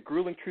Show on the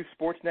Grueling Truth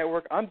Sports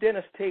Network. I'm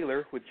Dennis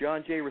Taylor with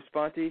John J.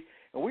 Raspanti,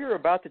 and we are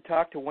about to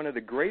talk to one of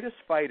the greatest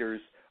fighters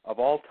of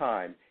all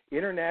time,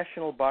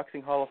 International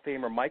Boxing Hall of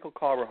Famer Michael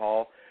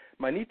Carbajal,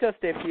 Manitas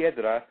de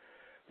Piedra,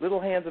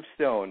 Little Hands of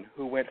Stone,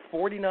 who went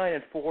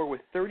 49-4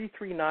 with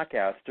 33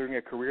 knockouts during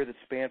a career that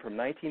spanned from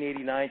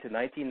 1989 to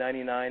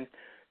 1999,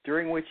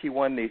 during which he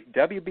won the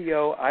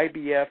WBO,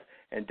 IBF,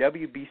 and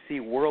WBC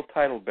world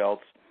title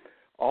belts,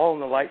 all in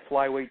the light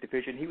flyweight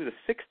division. He was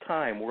a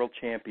 6-time world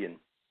champion.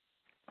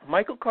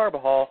 Michael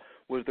Carbajal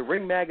was the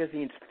Ring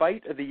Magazine's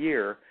Fight of the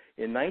Year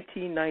in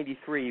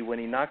 1993 when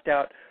he knocked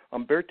out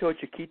Humberto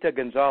Chiquita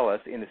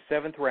Gonzalez in the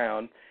 7th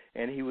round,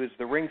 and he was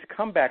the Ring's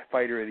Comeback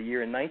Fighter of the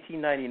Year in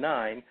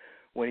 1999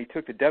 when he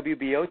took the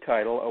WBO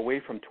title away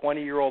from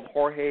 20-year-old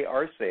Jorge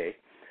Arce.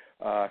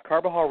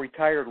 Carbajal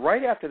retired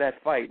right after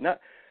that fight. Not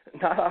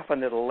often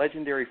that a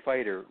legendary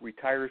fighter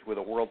retires with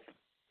a world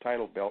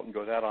title belt and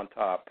goes out on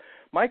top.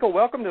 Michael,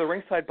 welcome to the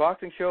Ringside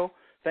Boxing Show.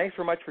 Thanks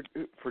very much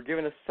for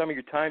giving us some of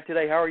your time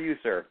today. How are you,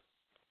 sir?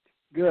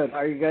 Good. How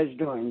are you guys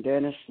doing,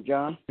 Dennis,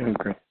 John? Doing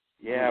great.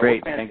 Yeah,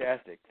 great.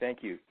 Fantastic.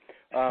 Thank you.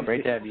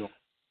 Great to have you.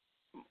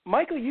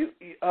 Michael, you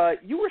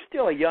were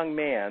still a young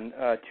man,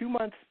 2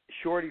 months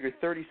short of your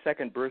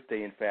 32nd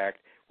birthday, in fact,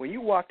 when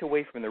you walked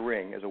away from the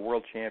ring as a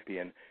world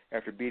champion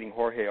after beating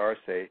Jorge Arce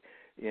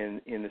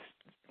in the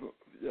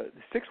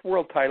 6th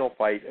world title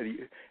fight.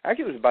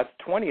 Actually, it was about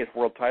the 20th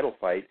world title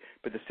fight,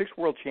 but the 6th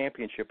world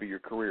championship of your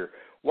career.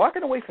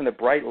 Walking away from the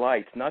bright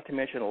lights, not to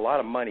mention a lot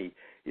of money,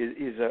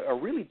 is a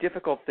really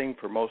difficult thing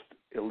for most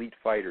elite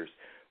fighters.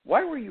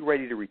 Why were you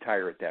ready to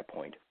retire at that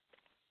point?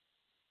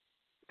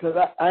 Because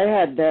I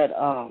had that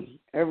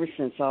ever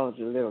since I was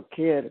a little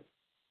kid.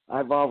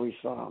 I've always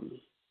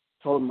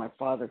told my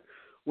father,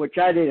 which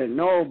I didn't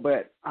know,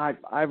 but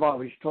I've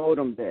always told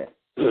him that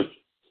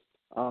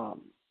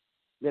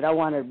that I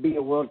wanted to be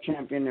a world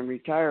champion and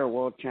retire a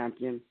world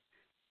champion.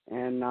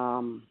 And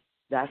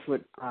that's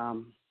what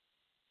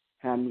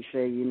had me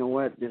say, you know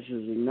what, this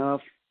is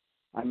enough.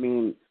 I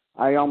mean,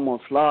 I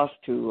almost lost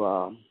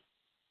to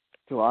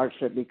Arce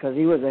because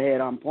he was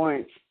ahead on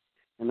points.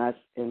 And I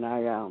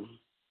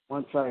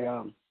once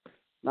I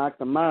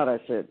knocked him out, I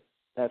said,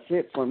 that's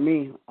it for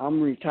me.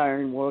 I'm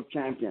retiring world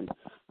champion.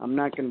 I'm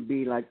not going to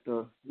be like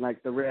the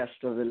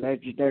rest of the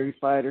legendary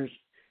fighters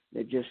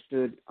that just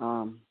stood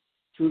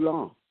too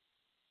long.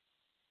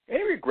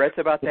 Any regrets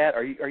about that?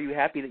 Are you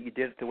happy that you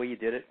did it the way you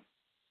did it?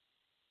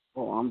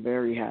 Oh, I'm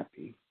very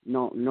happy.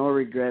 No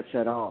regrets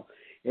at all.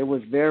 It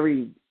was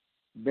very,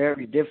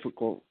 very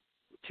difficult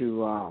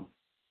to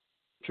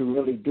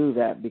really do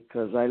that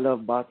because I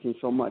love boxing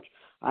so much.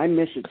 I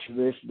miss it to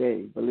this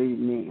day. Believe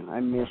me,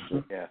 I miss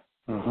it.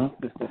 Yeah.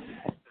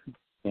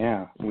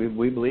 Yeah,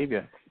 we believe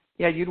you.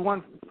 Yeah, you'd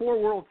won 4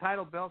 world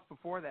title belts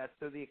before that,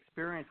 so the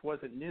experience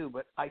wasn't new.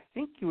 But I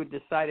think you had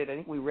decided, I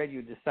think we read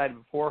you decided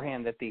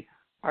beforehand that the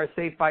Arce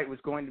fight was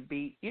going to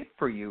be it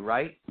for you,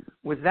 right?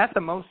 Was that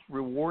the most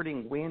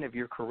rewarding win of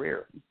your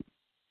career?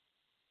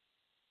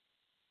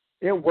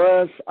 It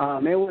was.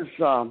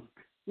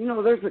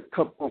 There's a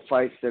couple of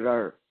fights that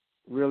are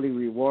really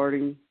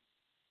rewarding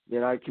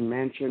that I can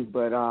mention,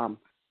 but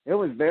it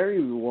was very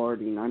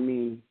rewarding. I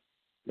mean,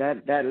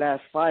 that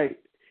last fight,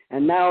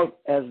 And now,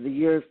 as the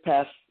years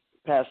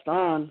passed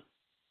on,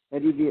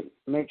 it even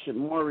makes it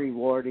more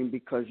rewarding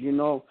because,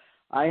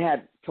 I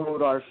had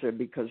told Arce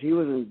because he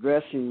was in the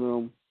dressing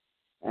room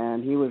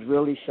and he was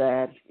really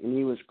sad and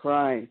he was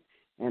crying.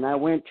 And I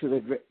went to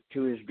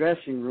his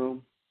dressing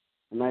room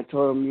and I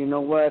told him, you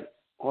know what,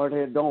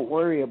 Jorge, don't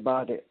worry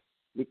about it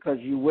because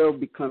you will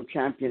become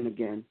champion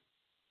again.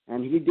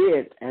 And he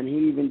did, and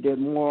he even did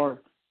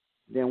more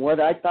than what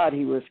I thought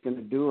he was going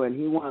to do, and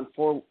he won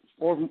four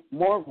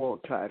more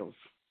world titles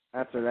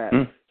after that.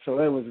 So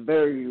it was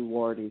very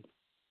rewarding.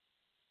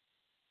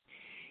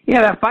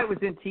 Yeah, that fight was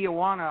in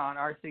Tijuana on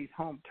Arce's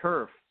home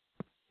turf.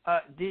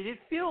 Did it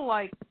feel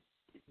like,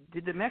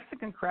 did the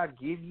Mexican crowd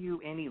give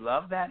you any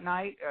love that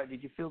night?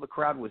 Did you feel the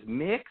crowd was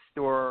mixed,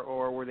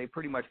 or were they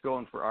pretty much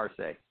going for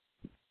Arce?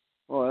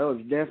 Well, it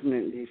was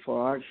definitely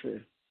for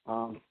Arce.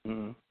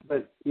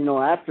 But,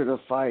 after the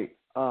fight,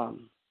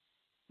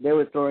 they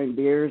were throwing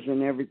beers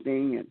and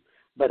everything.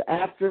 But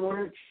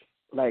afterwards,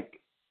 like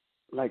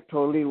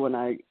totally when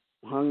I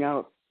hung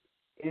out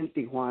in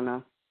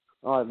Tijuana,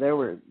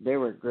 they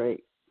were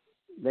great.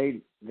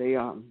 They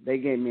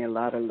gave me a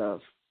lot of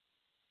love.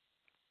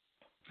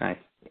 Nice.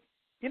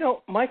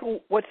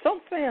 Michael, what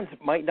some fans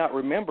might not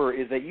remember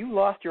is that you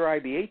lost your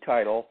IBA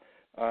title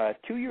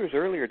 2 years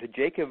earlier to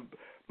Jacob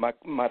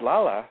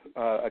Madlala,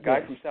 a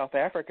guy from South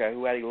Africa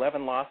who had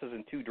 11 losses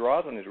and 2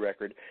 draws on his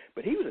record,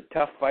 but he was a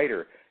tough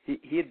fighter.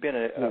 He had been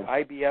an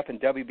IBF and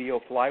WBO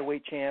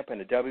flyweight champ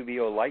and a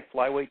WBO light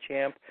flyweight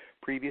champ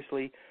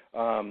previously.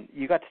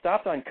 You got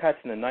stopped on cuts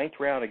in the 9th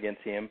round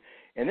against him,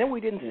 and then we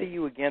didn't see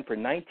you again for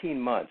 19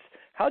 months.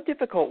 How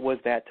difficult was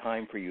that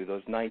time for you,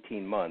 those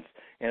 19 months?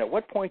 And at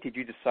what point did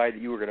you decide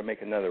that you were going to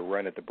make another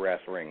run at the brass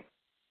ring?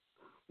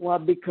 Well,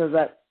 because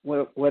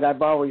what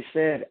I've always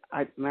said,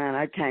 I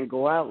can't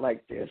go out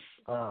like this.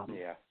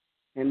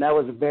 And that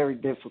was a very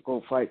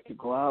difficult fight to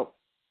go out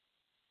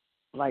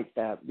like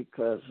that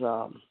because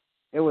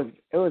it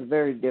was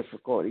very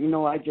difficult.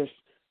 I just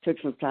took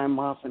some time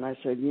off and I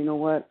said, you know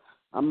what,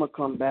 I'm gonna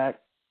come back,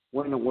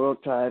 win a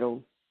world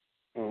title,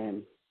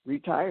 and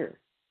retire.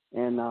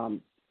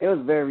 And it was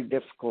very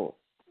difficult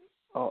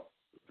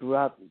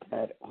throughout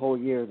that whole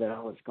year that I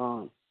was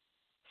gone.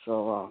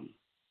 So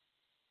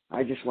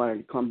I just wanted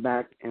to come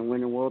back and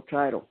win a world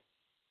title,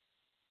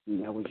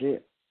 and that was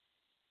it.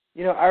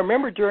 I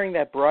remember during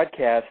that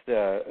broadcast,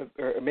 or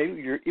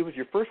maybe it was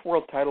your first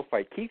world title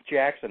fight, Keith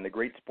Jackson, the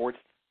great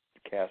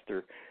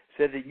sportscaster,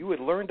 said that you had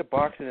learned to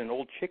box in an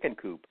old chicken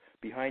coop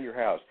behind your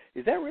house.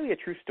 Is that really a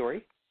true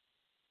story?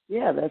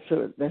 Yeah, that's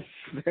a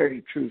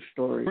very true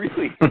story.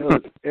 Really?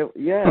 It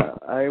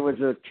was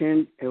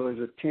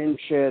a tin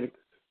shed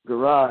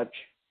garage,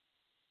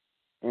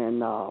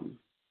 and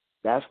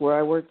that's where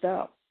I worked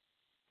out.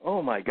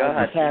 Oh my God!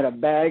 I just had a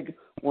bag,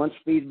 one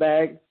speed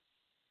bag,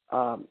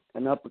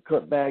 an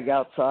uppercut bag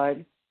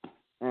outside,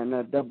 and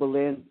a double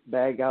in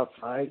bag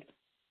outside,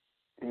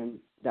 and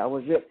that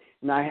was it.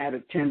 And I had a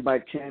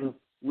 10x10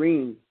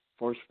 ring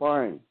for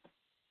sparring.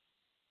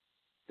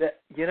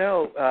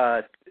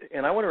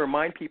 And I want to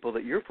remind people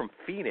that you're from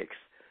Phoenix.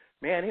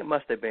 Man, it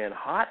must have been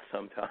hot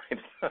sometimes.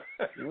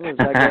 It was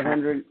like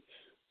 100.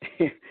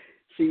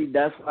 See,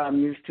 that's why I'm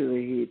used to the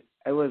heat.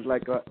 It was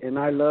like, and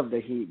I love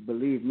the heat,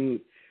 believe me.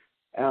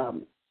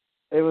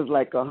 It was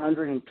like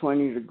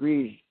 120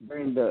 degrees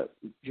during the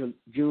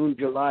June,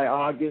 July,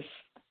 August.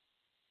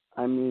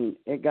 I mean,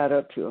 it got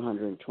up to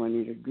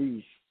 120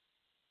 degrees.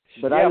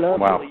 But I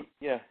love it.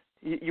 Yeah,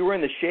 you were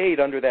in the shade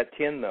under that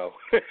tin, though.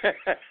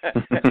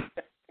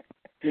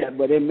 Yeah,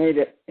 but it made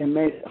it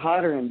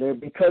hotter in there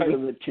because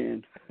of the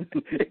tin.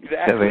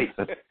 Exactly.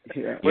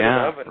 Yeah.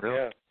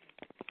 Really?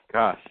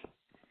 Gosh.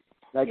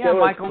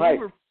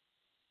 Michael,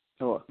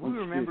 we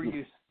remember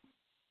you.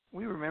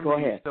 We remember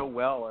you so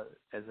well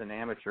as an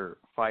amateur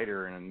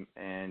fighter,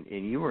 and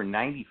you were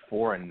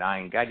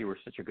 94-9. God, you were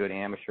such a good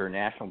amateur.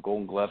 National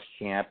Golden Gloves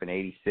champ in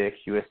 '86,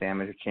 U.S.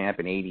 amateur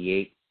champ in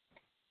 '88,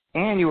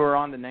 and you were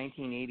on the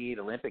 1988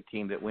 Olympic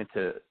team that went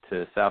to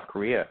South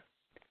Korea.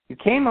 You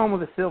came home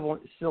with a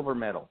silver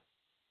medal.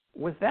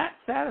 Was that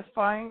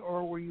satisfying,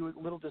 or were you a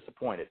little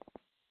disappointed?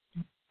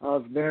 I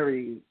was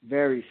very,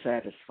 very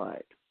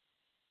satisfied.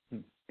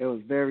 I was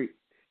very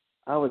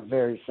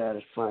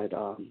satisfied.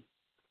 A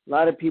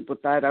lot of people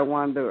thought I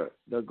won the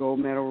gold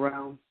medal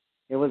round.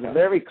 It was a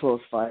very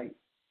close fight.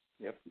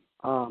 Yep.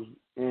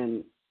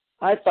 And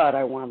I thought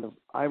I won the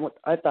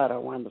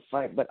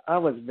fight, but I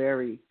was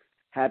very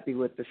happy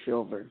with the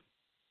silver.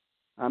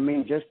 I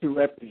mean, just to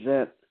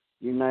represent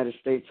the United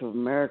States of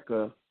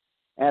America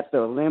at the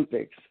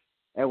Olympics,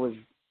 it was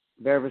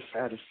very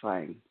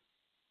satisfying.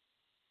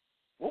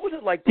 What was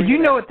it like? Did you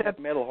know that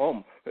medal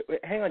home?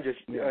 Hang on, just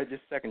a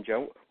second,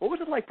 Joe. What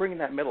was it like bringing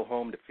that medal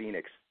home to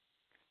Phoenix?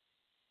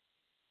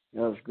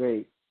 That was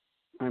great.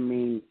 I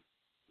mean,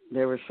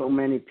 there were so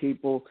many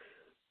people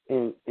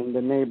in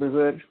the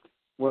neighborhood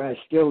where I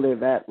still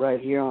live at, right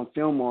here on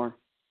Fillmore,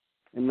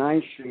 in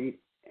 9th Street,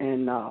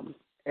 and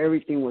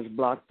everything was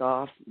blocked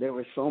off. There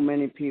were so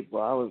many people.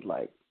 I was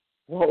like,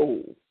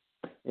 whoa!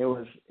 It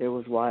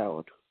was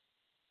wild.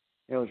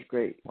 It was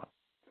great.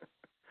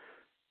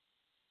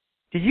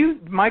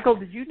 Michael,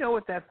 did you know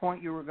at that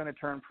point you were going to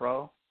turn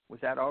pro? Was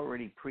that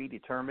already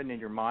predetermined in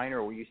your mind,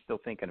 or were you still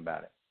thinking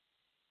about it?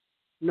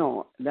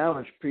 No, that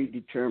was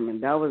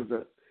predetermined. That was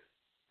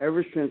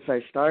ever since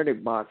I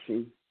started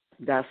boxing,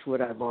 that's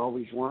what I've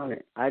always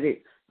wanted. I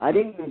didn't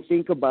even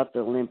think about the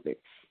Olympics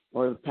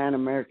or the Pan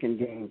American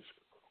Games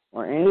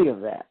or any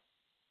of that.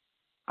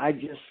 I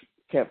just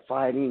kept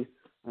fighting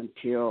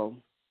until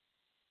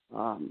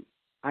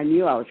I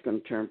knew I was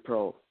going to turn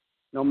pro,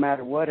 no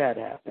matter what had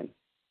happened.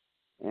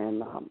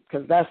 And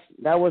because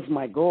that was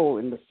my goal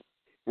in the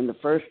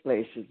first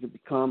place, is to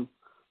become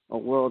a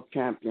world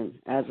champion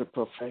as a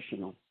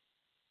professional.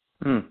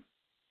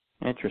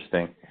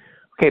 Interesting.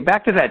 Okay,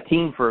 back to that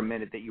team for a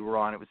minute that you were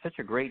on. It was such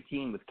a great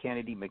team with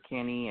Kennedy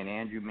McKinney and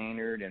Andrew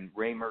Maynard and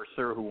Ray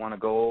Mercer, who won a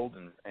gold,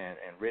 and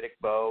Riddick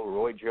Bowe,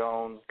 Roy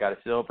Jones got a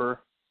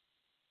silver.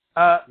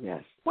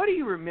 Yes. What do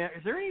you remember?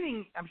 Is there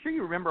anything? I'm sure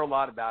you remember a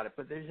lot about it,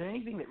 but is there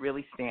anything that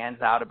really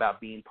stands out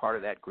about being part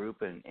of that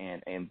group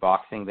and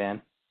boxing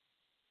then?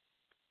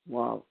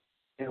 Well,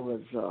 it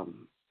was a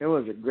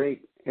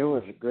great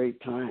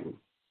time.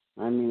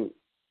 I mean,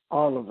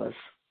 all of us.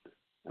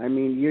 I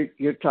mean,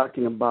 you're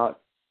talking about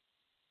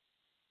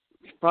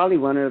it's probably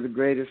one of the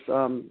greatest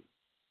teams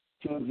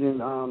in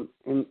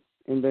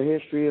the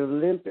history of the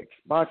Olympics,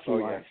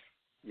 boxing wise.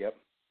 Yep.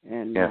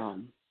 And yes.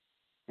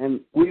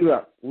 And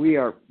we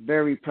are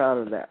very proud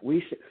of that.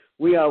 We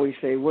always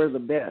say we're the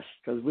best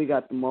because we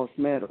got the most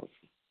medals.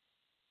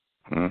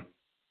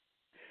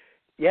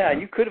 Yeah,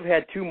 and you could have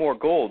had 2 more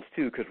golds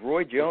too, because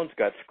Roy Jones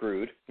got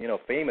screwed,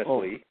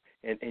 famously,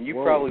 and you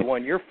probably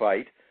won your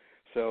fight.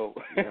 So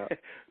yeah.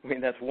 I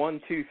mean, that's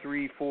 1, 2,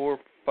 3, 4,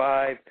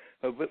 5.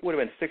 It would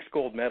have been 6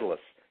 gold medalists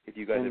if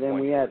you guys and had then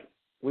won.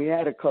 we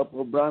had a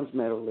couple of bronze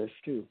medalists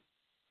too.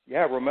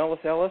 Yeah,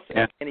 Romelis Ellis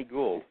and Kenny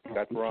Gould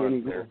got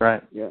bronze there.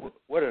 Right. Yeah.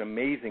 What an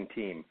amazing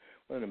team.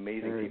 What an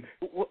amazing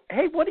team.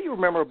 Hey, what do you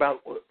remember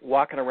about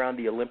walking around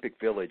the Olympic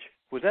Village?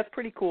 Was that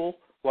pretty cool,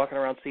 walking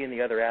around seeing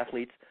the other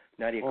athletes,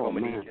 Nadia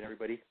Comaneci and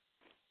everybody?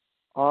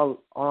 All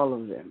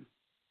of them.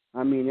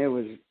 I mean,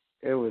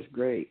 it was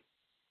great.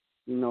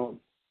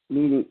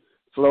 Meeting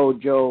Flo,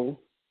 Joe,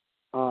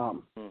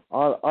 all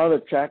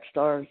the track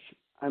stars.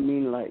 I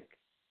mean,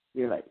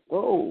 you're like,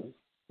 whoa,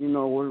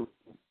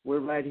 we're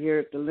right here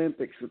at the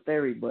Olympics with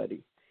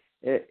everybody.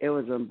 It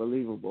was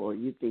unbelievable.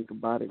 You think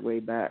about it way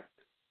back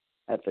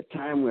at the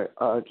time where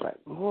it's like,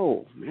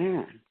 oh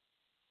man,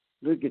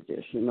 look at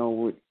this.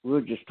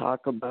 We'll just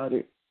talk about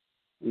it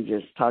and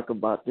just talk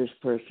about this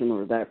person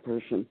or that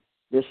person,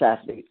 this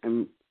athlete,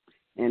 and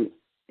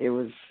it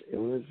was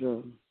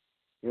a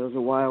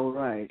wild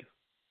ride.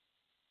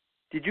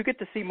 Did you get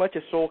to see much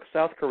of Seoul,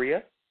 South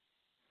Korea,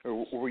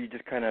 or were you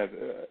just kind of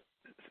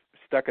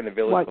stuck in the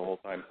village the whole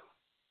time?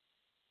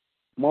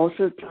 Most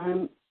of the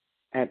time,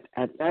 at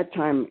that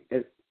time,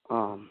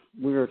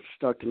 we were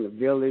stuck in the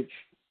village.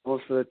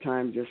 Most of the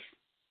time, just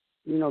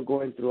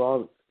going through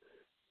all,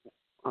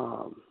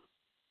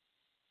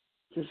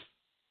 just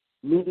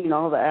meeting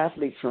all the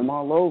athletes from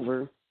all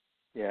over.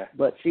 Yeah.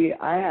 But see,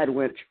 I had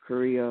went to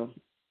Korea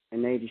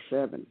in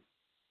 '87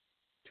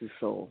 to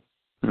Seoul,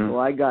 so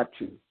I got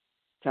to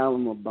tell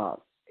them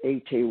about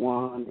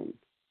Itaewon, and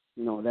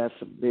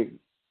that's a big.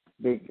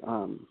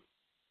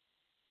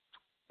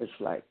 It's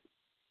like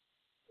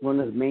one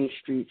of the main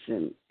streets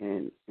in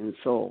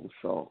Seoul.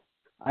 So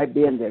I've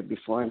been there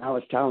before, and I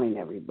was telling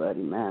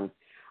everybody, man,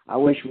 I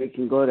wish we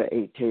can go to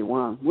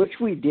Itaewon, which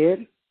we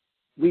did.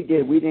 We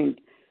didn't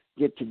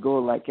get to go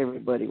like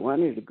everybody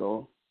wanted to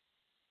go,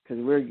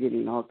 because we're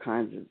getting all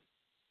kinds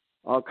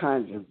of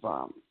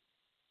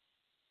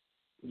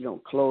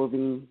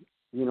clothing,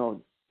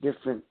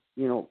 different,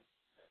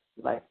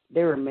 like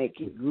they were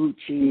making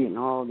Gucci and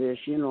all this,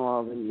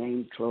 all the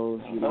name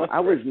clothes.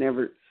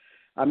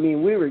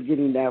 We were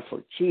getting that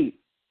for cheap.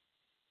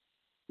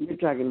 You're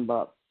talking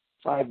about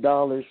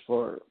 $5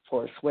 for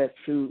a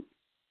sweatsuit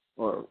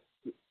or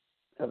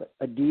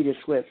Adidas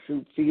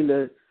sweatsuit,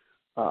 Fila,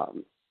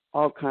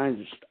 all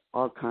kinds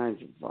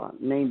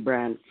of name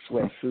brand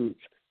sweatsuits,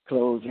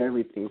 clothes,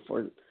 everything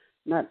for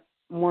not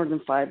more than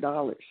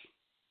 $5.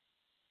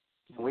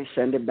 And we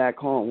send it back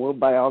home. We'll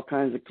buy all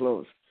kinds of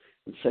clothes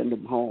and send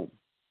them home.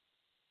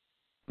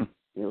 It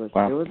was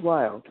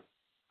wild.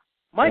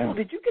 Michael,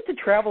 did you get to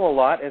travel a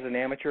lot as an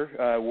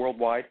amateur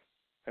worldwide?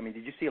 I mean,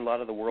 did you see a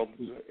lot of the world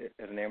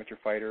as an amateur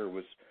fighter, or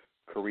was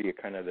Korea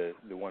kind of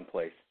the one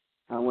place?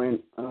 I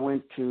went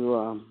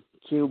to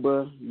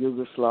Cuba,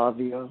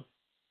 Yugoslavia,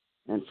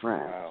 and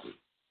France.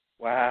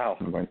 Wow.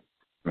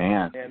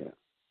 Man. And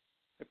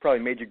it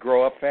probably made you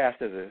grow up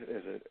fast as a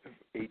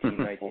 18,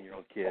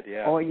 19-year-old kid.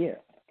 Yeah. Oh yeah,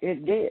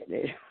 it did.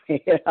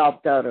 It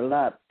helped out a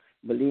lot.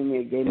 Believe me,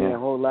 it gave me a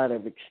whole lot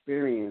of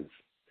experience.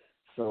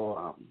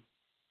 So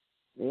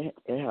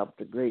it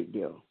helped a great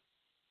deal.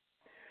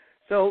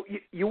 So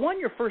you won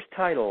your first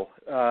title,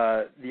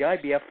 the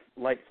IBF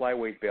light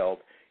flyweight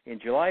belt, in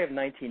July of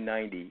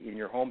 1990 in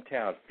your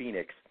hometown,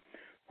 Phoenix,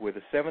 with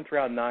a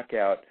 7th-round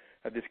knockout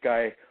of this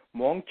guy,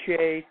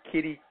 Mongche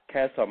Kitty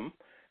Kasam,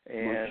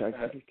 And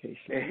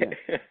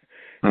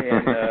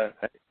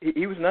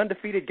he was an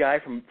undefeated guy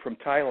from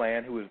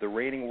Thailand who was the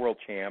reigning world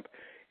champ.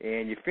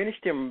 And you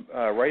finished him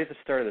right at the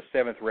start of the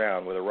 7th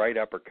round with a right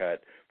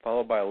uppercut,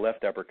 followed by a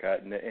left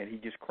uppercut, and he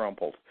just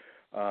crumpled.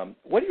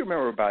 What do you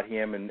remember about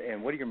him,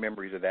 and what are your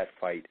memories of that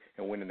fight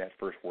and winning that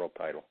first world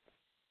title?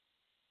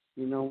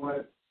 You know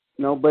what?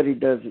 Nobody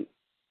doesn't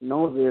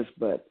know this,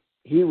 but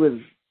he was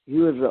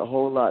a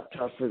whole lot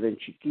tougher than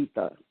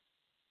Chiquita.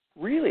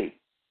 Really?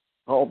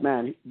 Oh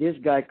man, this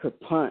guy could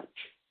punch.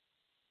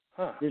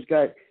 Huh. This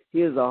guy,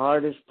 he is the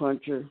hardest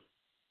puncher.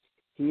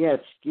 He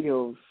had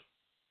skills,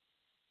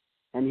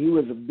 and he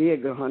was a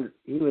big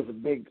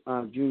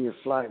junior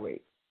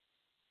flyweight.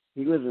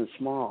 He wasn't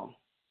small,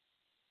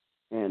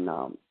 and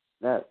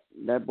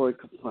that boy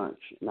could punch.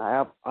 And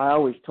I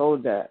always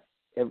told that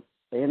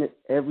in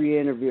every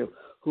interview,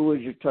 who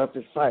was your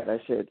toughest fight? I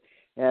said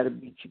it had to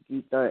be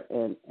Chiquita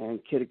and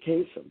Kid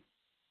Kasem.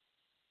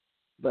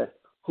 But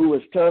who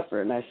was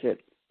tougher? And I said,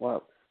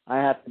 well, I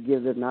have to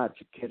give the nod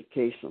to Kid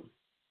Kasem.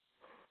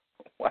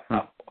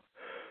 Wow.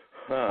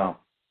 Huh.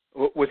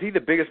 Was he the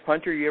biggest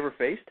puncher you ever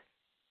faced?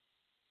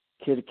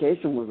 Kid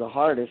Kasem was the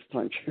hardest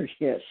puncher,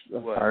 yes. The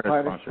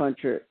hardest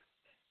puncher,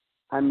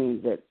 I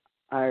mean, that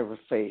I ever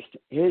faced.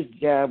 His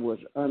jab was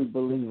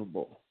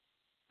unbelievable.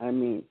 I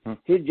mean,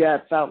 his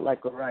jab felt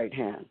like a right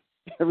hand.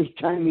 Every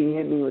time he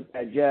hit me with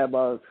that jab,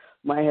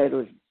 my head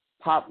was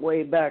popped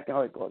way back. I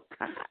would go,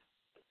 God,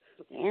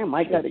 damn,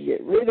 I got to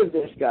get rid of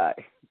this guy.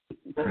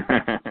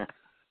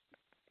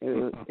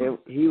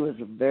 He was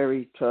a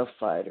very tough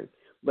fighter.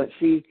 But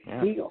see,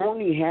 he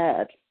only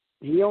had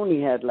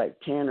like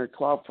 10 or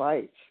 12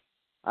 fights.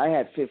 I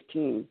had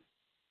 15.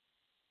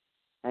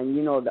 And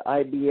you know, the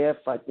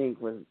IBF I think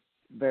was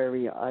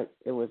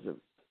it was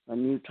a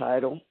new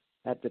title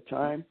at the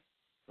time.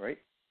 Right.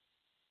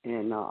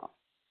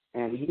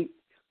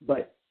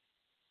 But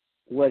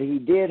what he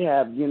did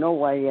have, you know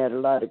why he had a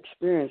lot of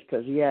experience,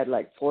 because he had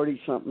like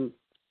 40-something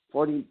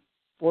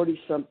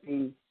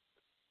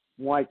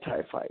Muay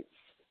Thai fights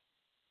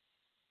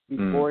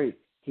before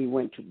he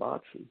went to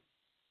boxing.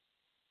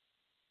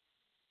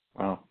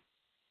 Wow.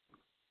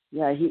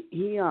 Yeah, he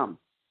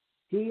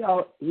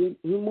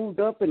moved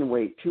up in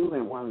weight too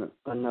and won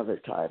another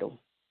title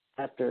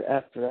after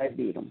I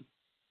beat him.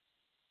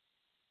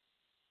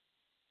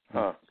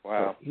 Huh.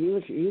 Wow. So he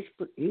was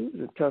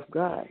a tough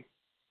guy,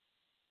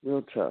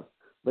 real tough.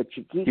 But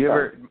Chiquita, he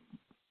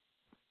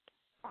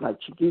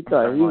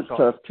was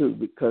tough too,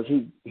 because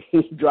he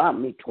dropped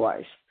me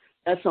twice.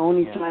 That's the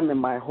only time in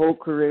my whole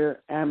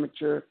career,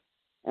 amateur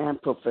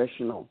and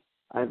professional,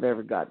 I've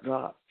ever got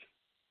dropped.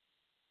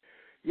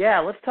 Yeah,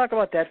 let's talk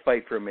about that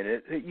fight for a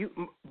minute.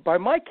 By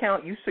my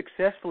count, you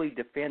successfully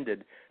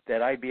defended that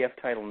IBF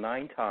title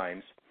 9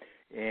 times,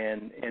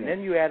 and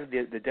then you added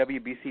the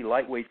WBC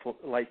light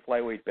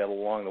flyweight belt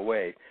along the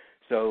way.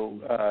 So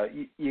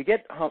you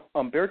get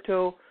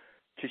Humberto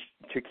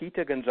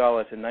Chiquita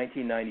Gonzalez in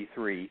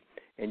 1993,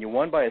 and you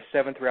won by a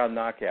 7th round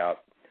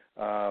knockout,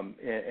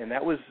 and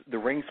that was the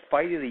Ring's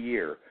Fight of the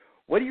Year.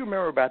 What do you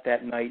remember about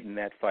that night and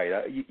that fight?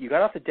 You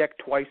got off the deck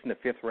twice in the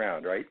 5th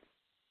round, right?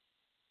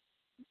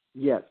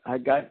 Yes, I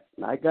got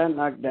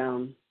knocked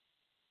down.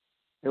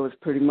 It was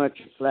pretty much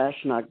a flash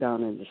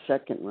knockdown in the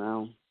 2nd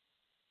round.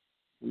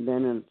 And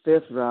then in the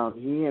 5th round,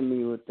 he hit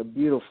me with the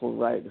beautiful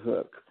right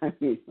hook. I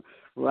mean,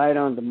 right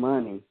on the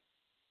money.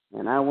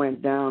 And I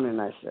went down and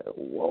I said,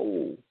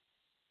 whoa.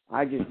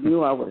 I just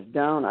knew I was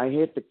down. I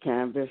hit the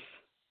canvas.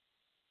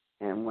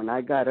 And when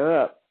I got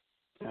up,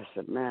 I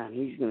said, man,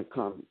 he's going to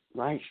come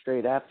right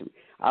straight after me.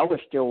 I was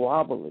still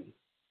wobbly.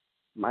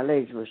 My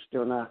legs were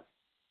still not.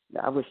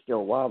 I was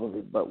still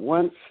wobbly, but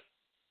once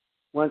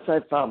I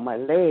found my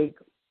leg,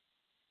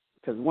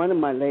 because one of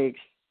my legs,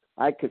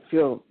 I could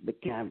feel the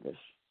canvas.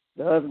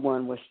 The other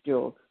one was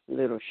still a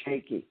little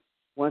shaky.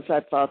 Once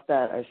I felt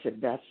that, I said,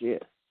 that's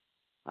it.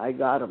 I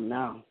got him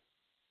now.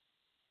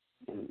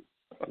 And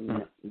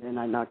then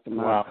I knocked him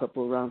out a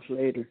couple of rounds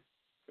later.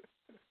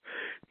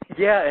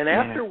 Yeah, and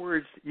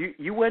afterwards,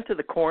 you went to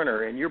the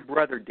corner, and your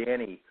brother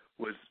Danny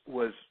was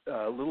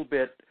a little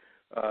bit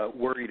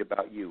worried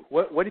about you.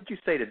 What did you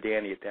say to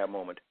Danny at that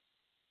moment?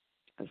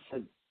 I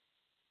said,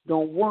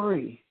 don't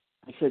worry.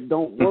 I said,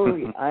 don't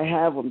worry. I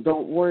have him.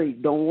 Don't worry.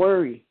 Don't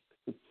worry.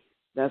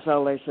 That's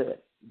all I said.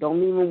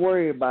 Don't even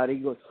worry about it.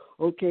 He goes,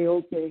 okay.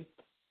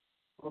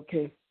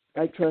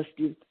 I trust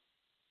you.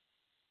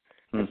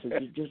 I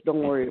said, just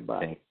don't worry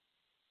about it.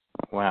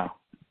 Wow.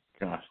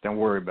 Gosh, don't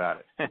worry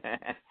about it.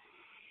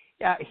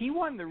 Yeah, he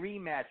won the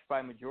rematch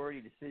by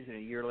majority decision a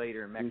year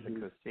later in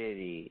Mexico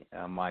City,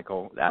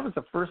 Michael. That was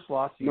the first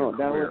loss of your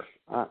career.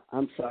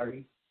 I'm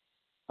sorry.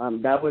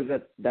 That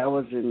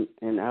was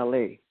in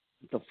L.A.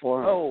 The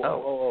Forum.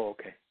 Oh,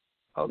 okay.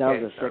 That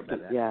was a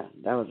second. Yeah,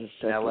 that was a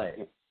second.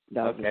 L.A.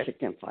 That was the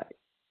second fight.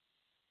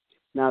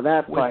 Now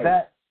that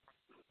fight.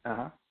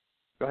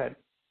 Go ahead.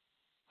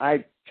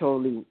 I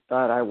totally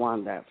thought I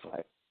won that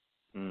fight.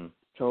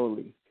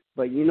 Totally.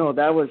 But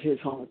that was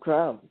his home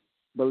crowd.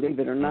 Believe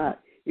it or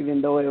not.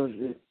 Even though it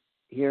was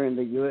here in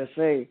the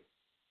USA,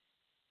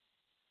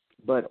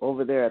 But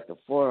over there at the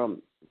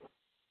Forum,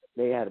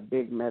 they had a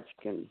big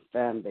Mexican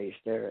fan base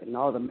there, and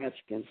all the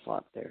Mexicans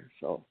fought there.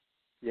 So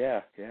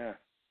yeah.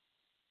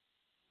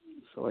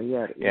 So he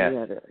had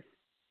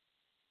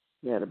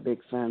a big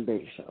fan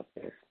base out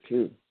there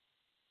too.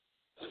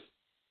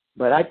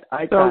 But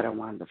I thought I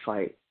wanted to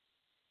fight.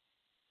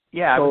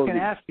 Yeah, I was going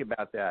to ask you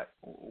about that.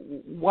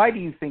 Why do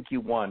you think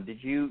you won?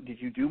 Did you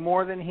do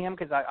more than him?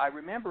 Because I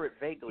remember it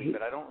vaguely,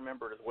 but I don't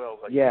remember it as well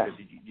as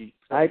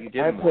you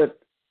did.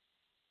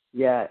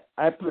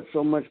 I put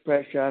so much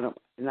pressure on him,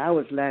 and I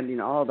was landing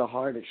all the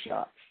hardest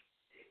shots.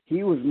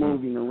 He was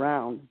moving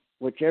around,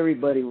 which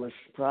everybody was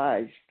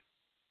surprised.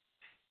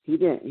 He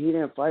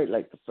didn't fight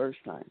like the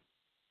first time.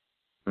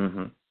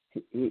 Mm-hmm.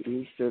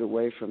 He stood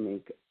away from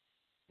me,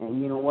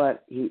 and you know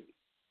what?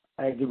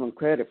 I give him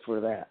credit for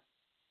that,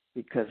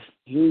 because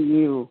he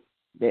knew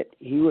that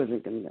he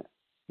wasn't gonna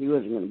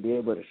be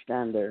able to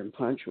stand there and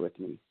punch with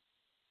me.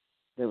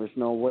 There was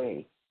no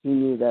way. He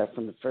knew that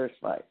from the first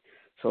fight.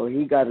 So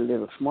he got a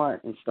little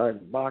smart and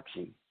started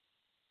boxing.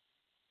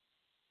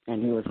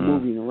 And he was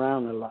moving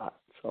around a lot.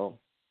 So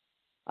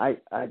I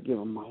give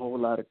him a whole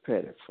lot of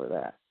credit for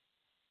that.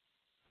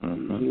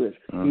 Mm-hmm. He was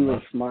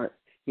smart.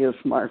 He was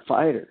a smart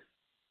fighter.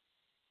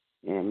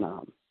 And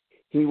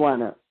he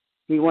won.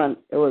 It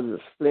was a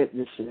split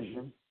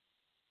decision.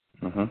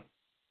 Mm-hmm.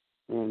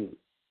 And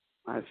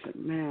I said,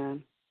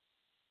 man,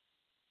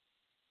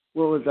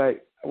 what was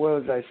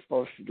I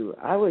supposed to do?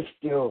 I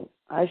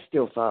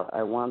still thought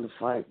I wanted to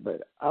fight,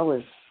 but I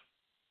was,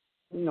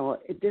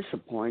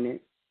 disappointed.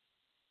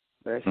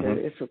 But I said,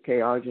 it's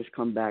okay. I'll just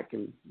come back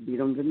and beat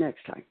him the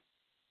next time.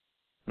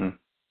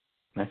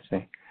 I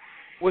see.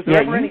 Was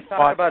there ever any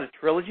thought about a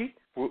trilogy?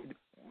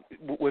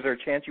 Was there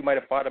a chance you might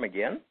have fought him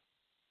again?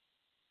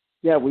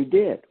 Yeah, we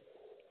did.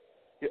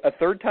 A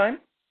third time?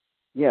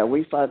 Yeah,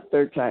 we fought a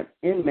third time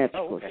in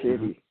Mexico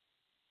City.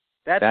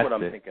 That's what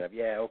I'm thinking of.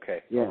 Yeah,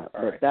 okay. Yeah, All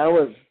but right. that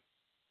was,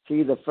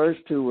 the first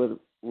two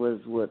was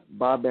with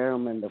Bob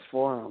Arum and the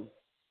Forum.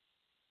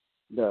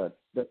 The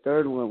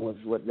third one was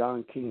with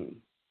Don King.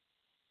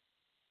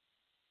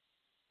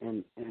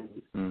 And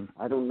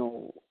I don't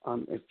know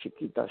if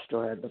Chiquita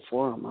still had the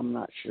Forum. I'm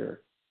not sure.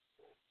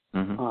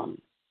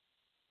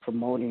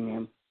 Promoting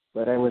him,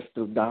 but I was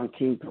through Don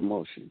King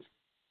Promotions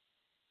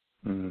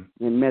in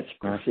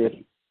Mexico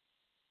City.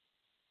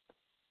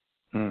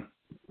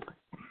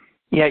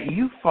 Yeah,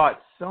 you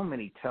fought so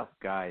many tough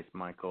guys,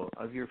 Michael.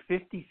 Of your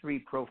 53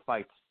 pro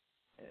fights,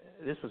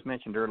 this was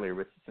mentioned earlier,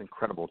 but it's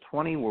incredible.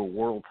 20 were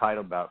world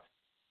title bouts.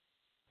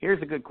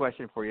 Here's a good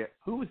question for you.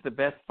 Who was the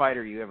best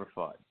fighter you ever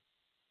fought?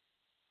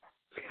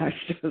 I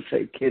still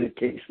say Kid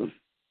Kasem.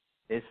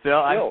 It's still,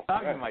 I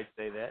thought you might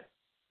say that.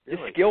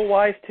 Really? Is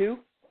skill-wise, too?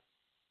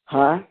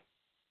 Huh?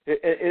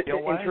 In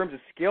terms of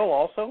skill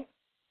also?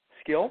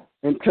 Skill?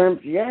 In terms,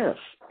 yes.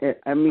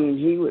 I mean,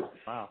 he was.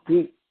 Wow.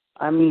 He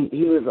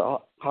was a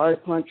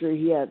hard puncher.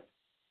 He had,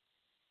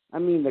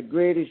 the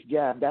greatest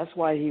jab. That's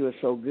why he was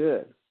so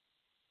good.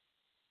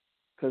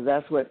 Because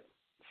that's what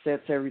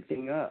sets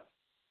everything up.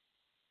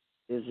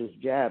 Is his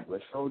jab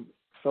was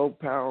so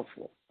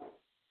powerful.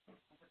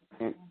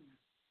 And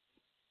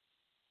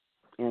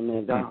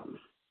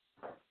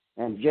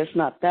just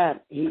not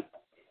that, he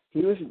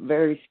was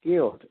very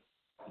skilled.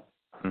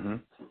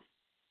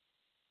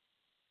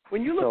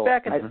 When you look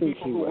back at the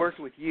people who worked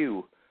with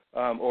you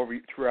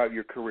throughout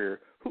your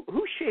career,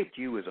 who shaped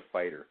you as a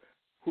fighter?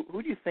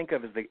 Who do you think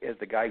of as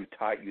the guy who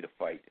taught you to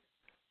fight?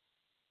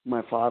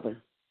 My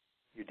father.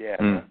 Your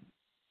dad.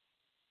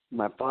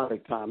 My father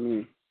taught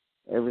me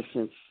ever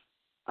since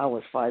I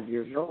was 5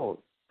 years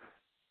old,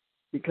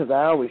 because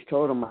I always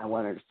told him I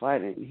wanted to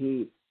fight, and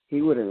he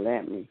wouldn't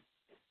let me.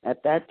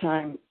 At that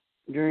time,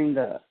 during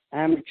the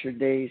amateur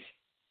days,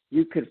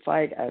 you could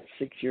fight at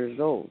 6 years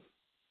old.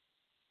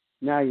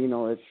 Now,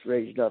 it's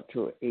raised up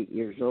to 8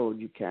 years old.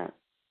 You can't,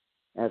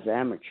 as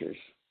amateurs.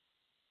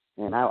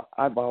 And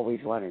I've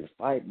always wanted to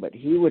fight, but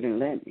he wouldn't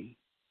let me.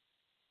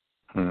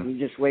 You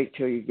just wait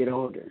till you get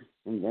older.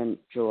 And then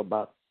till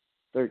about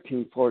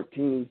 13,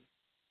 14,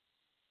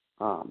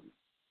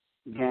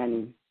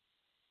 Danny,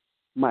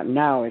 my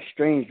now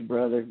estranged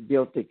brother,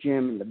 built a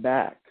gym in the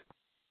back.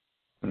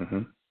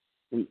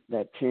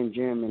 That tin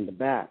gym in the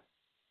back.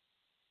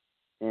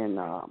 And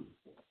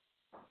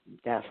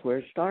that's where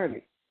it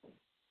started.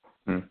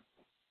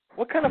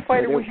 What kind of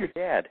fighter was your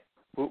dad?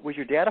 Was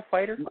your dad a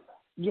fighter?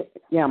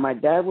 Yeah, my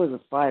dad was a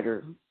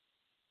fighter.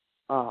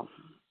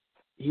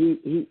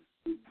 He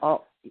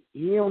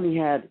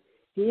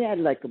had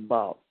like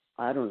about,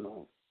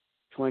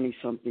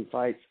 20-something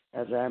fights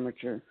as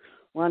amateur.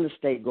 Won the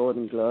state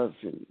Golden Gloves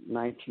in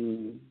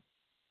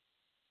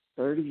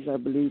 1930s, I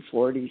believe,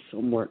 40s,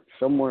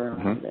 somewhere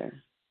around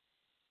there.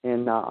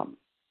 And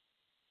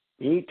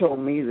he told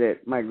me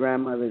that my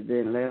grandmother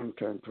didn't let him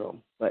turn pro,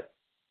 but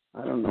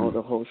I don't know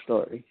the whole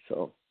story.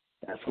 So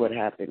that's what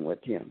happened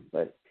with him.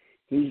 But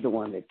he's the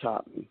one that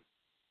taught me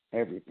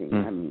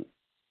everything.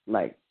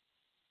 Like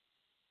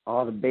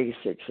all the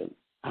basics and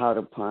how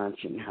to punch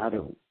and how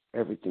to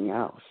everything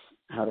else,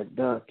 how to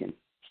duck and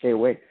stay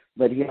away.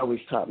 But he always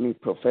taught me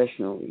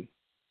professionally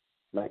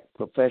like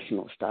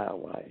professional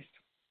style-wise.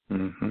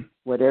 Mm-hmm.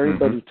 What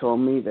everybody told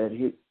me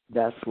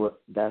that's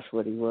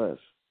what he was,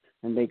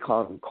 and they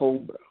called him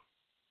Cobra.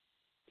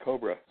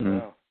 Cobra. Mm-hmm.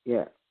 Wow.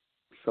 Yeah.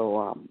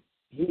 So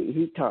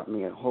he taught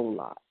me a whole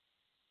lot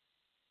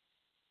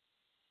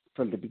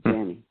from the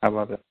beginning. I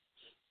love it.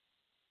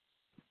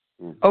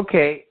 Yeah.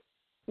 Okay,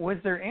 was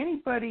there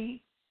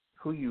anybody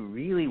who you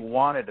really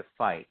wanted to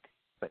fight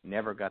but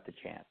never got the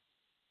chance?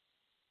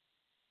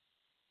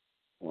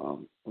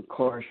 Well, of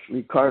course,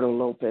 Ricardo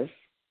Lopez.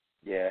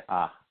 Yeah.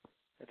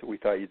 That's what we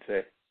thought you'd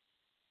say.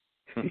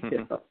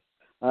 Yeah.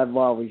 I've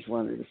always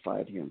wanted to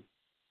fight him.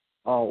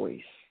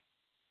 Always.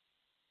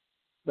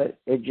 But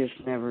it just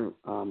never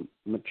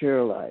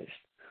materialized.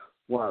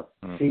 Well,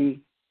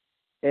 see,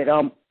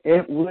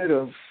 it would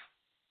have,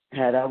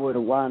 had I would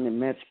have won in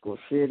Mexico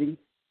City,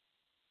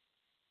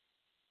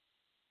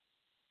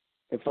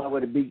 if I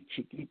would have beat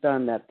Chiquita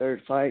on that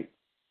third fight,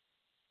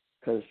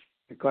 because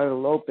Ricardo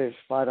Lopez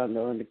fought on the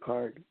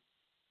undercard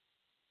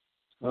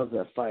of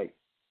that fight.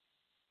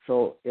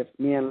 So if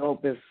me and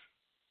Lopez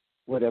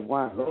would have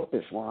won,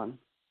 Lopez won,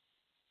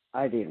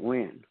 I didn't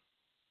win.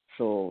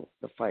 So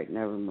the fight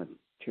never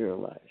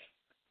materialized.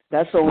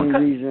 That's the only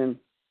reason.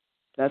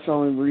 That's the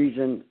only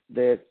reason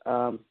that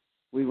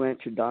we went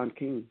to Don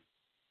King.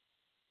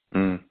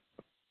 Mm.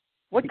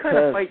 What kind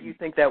of fight do you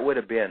think that would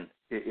have been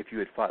if you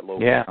had fought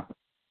Lopez? Yeah.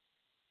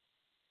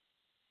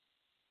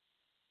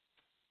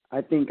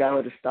 I think I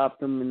would have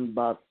stopped him in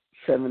about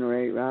 7 or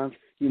 8 rounds.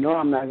 You know,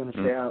 I'm not going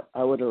to say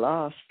I would have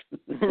lost.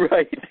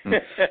 Right.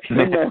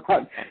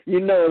 you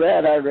know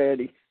that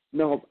already.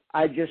 No,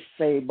 I just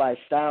say by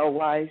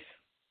style-wise,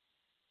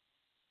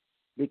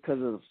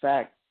 because of the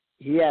fact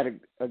he had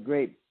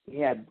great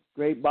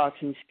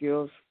boxing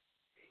skills.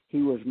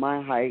 He was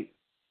my height.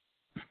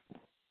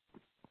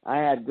 I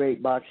had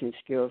great boxing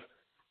skills.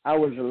 I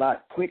was a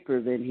lot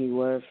quicker than he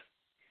was,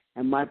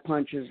 and my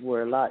punches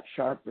were a lot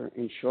sharper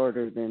and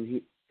shorter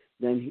than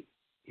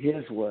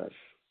his was.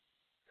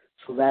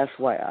 So that's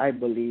why I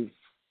believe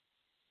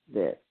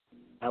that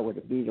I would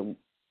have beat him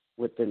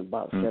within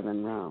about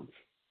 7 rounds.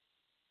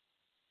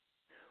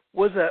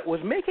 Was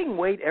making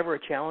weight ever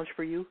a challenge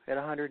for you at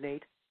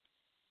 108?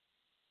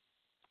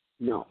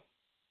 No,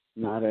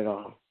 not at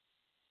all.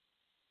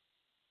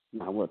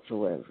 Not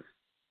whatsoever.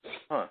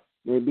 Huh.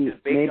 Maybe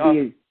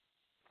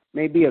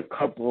a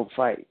couple of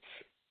fights,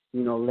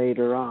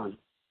 later on.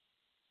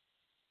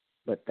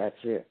 But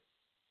that's it.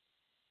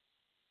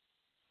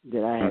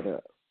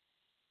 That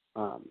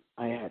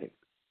I had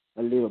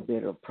a little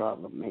bit of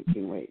problem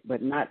making weight,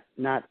 but not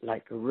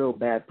like a real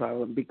bad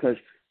problem, because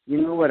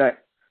you know what, I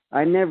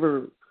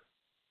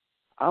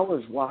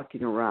was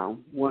walking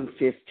around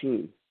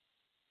 115,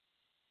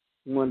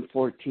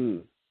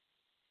 114.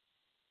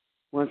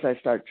 Once I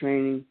start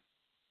training,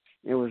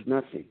 it was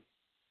nothing.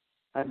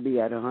 I'd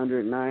be at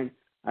 109.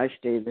 I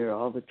stayed there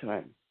all the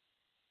time,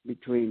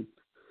 between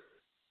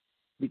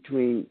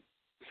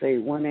say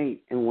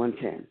 108 and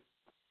 110.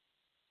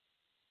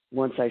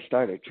 Once I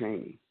started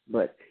training,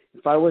 but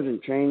if I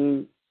wasn't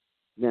training,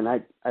 then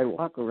I'd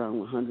walk around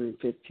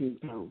 115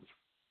 pounds.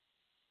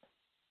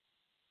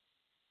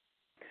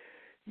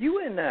 You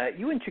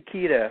and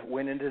Chiquita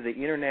went into the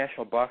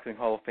International Boxing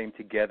Hall of Fame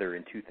together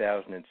in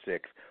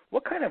 2006.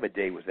 What kind of a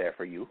day was that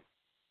for you?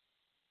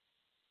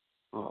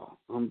 Oh,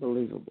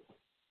 unbelievable.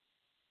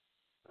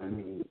 I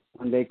mean,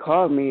 when they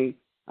called me,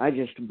 I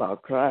just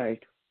about cried.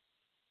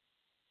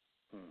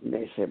 And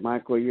they said,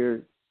 Michael,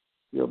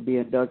 you'll be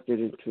inducted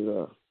into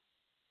the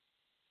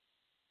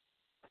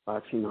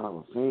Boxing Hall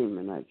of Fame.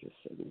 And I just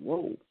said,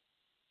 whoa,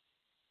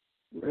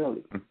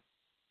 really?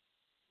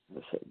 I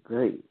said,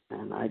 great.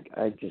 And I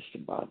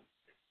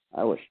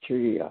was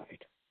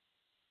teary-eyed.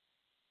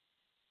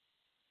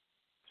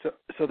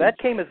 So that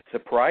came as a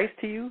surprise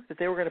to you that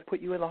they were going to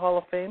put you in the Hall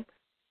of Fame?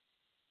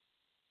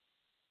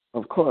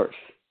 Of course.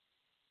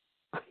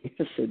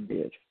 Yes, it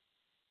did.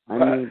 I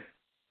mean,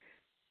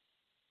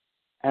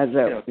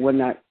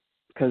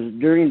 because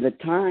during the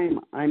time,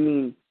 I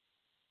mean,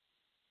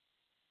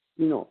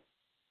 it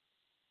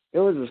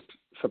was a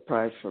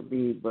surprise for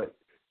me, but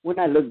when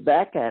I look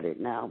back at it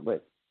now,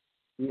 but,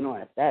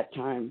 at that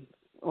time,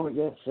 oh,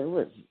 yes, it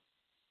was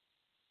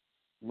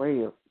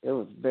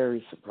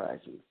very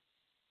surprising.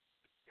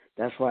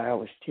 That's why I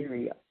was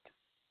teary-eyed.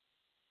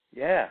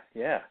 Yeah.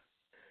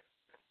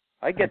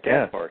 I get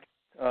that part.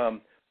 Yeah.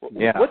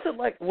 What's it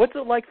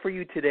like for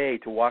you today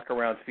to walk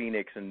around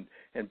Phoenix and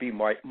be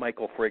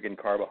Michael friggin'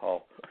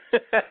 Carbajal?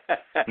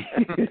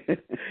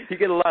 You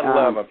get a lot of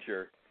love, I'm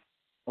sure.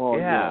 Oh,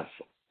 yeah. Yes,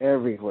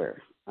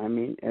 everywhere. I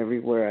mean,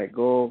 everywhere I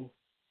go,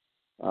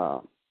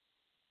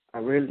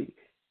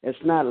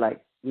 it's not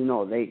like, they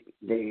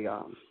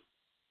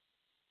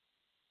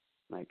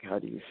like, how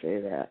do you say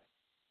that?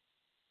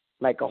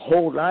 Like a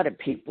whole lot of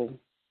people.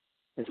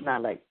 It's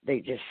not like they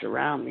just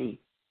surround me.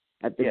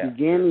 At the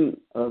beginning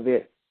of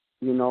it,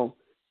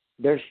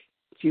 there's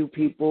few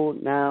people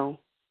now,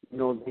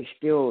 they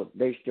still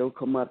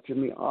come up to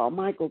me. Oh,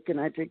 Michael, can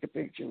I take a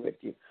picture with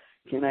you?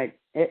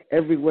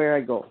 Everywhere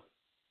I go.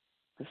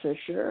 I said,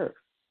 sure,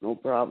 no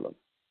problem.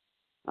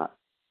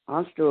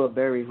 I'm still a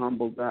very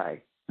humble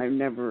guy. I've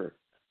never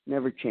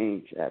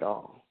changed at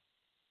all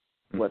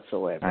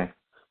whatsoever. Nice.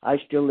 I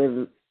still live in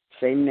the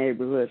same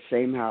neighborhood,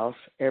 same house,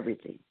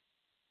 everything.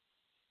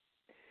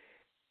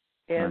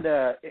 And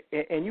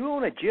and you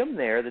own a gym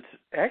there that's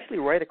actually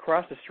right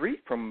across the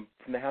street from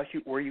the house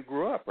where you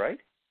grew up, right?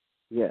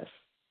 Yes.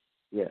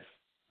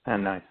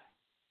 And nice.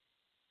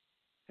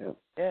 Yep.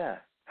 Yeah.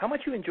 How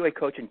much you enjoy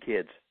coaching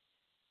kids?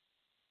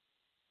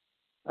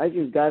 I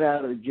just got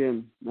out of the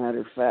gym,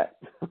 matter of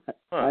fact.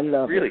 I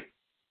love really? it.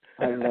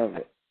 I love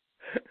it.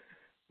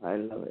 I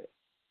love it.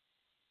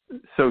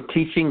 So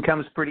teaching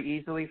comes pretty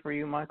easily for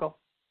you, Michael?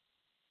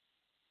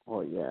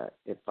 Oh yeah.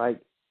 If I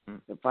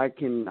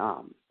can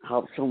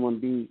help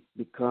someone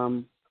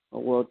become a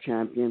world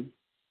champion,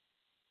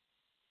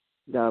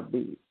 that'll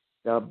be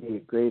a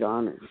great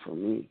honor for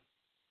me.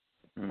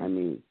 I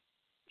mean,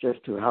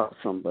 just to help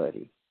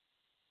somebody.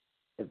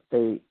 If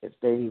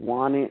they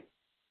want it,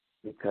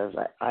 because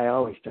I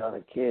always tell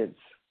the kids,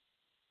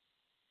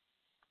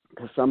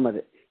 because some of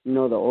the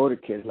the older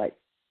kids, like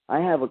I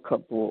have a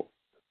couple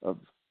of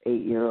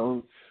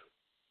 8-year-olds.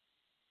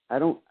 I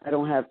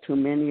don't have too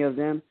many of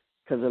them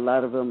because a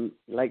lot of them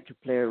like to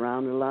play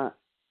around a lot,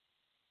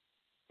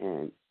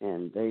 and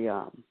they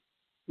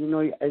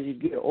as you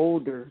get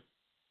older,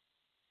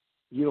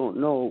 you don't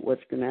know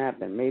what's going to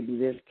happen. Maybe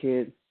this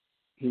kid,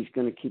 he's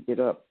going to keep it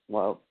up.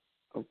 Well,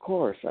 of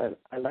course,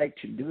 I like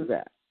to do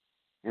that.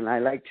 And I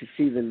like to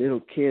see the little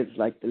kids,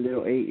 like the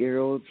little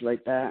 8-year-olds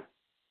like that.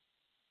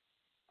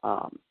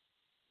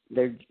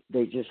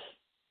 They just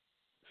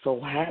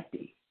so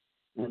happy,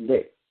 and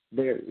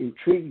they're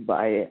intrigued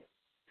by it.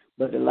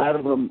 But a lot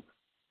of them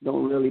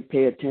don't really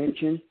pay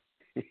attention,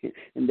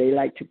 and they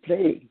like to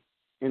play.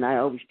 And I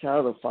always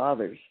tell the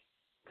fathers,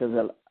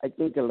 because I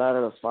think a lot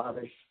of the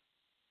fathers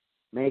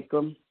make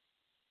them,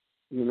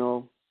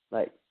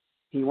 like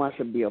he wants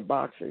to be a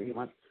boxer.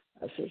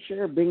 I said,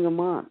 sure, bring him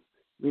on.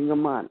 Bring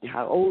them on.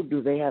 How old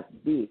do they have to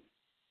be?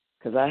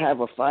 Because I have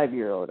a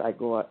 5-year-old. I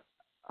go,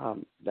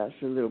 that's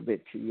a little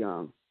bit too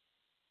young.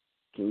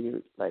 Can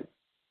you,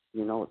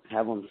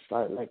 have them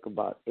start like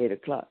about 8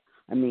 o'clock?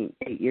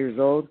 8 years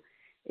old.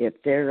 If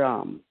they're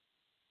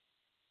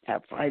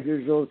at 5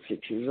 years old,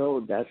 6 years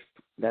old,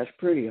 that's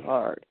pretty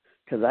hard.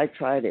 Because I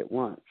tried it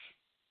once,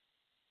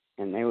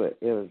 and it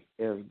was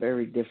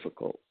very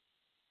difficult.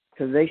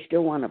 Because they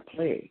still want to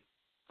play.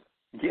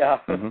 Yeah.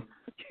 Mm-hmm.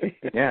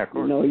 Yeah, of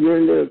course. You're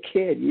a little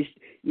kid.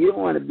 You don't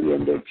want to be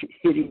in there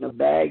hitting a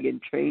bag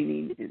and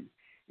training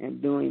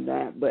and doing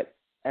that. But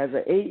as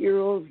an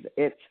 8-year-old,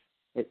 it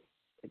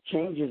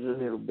changes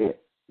a little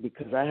bit,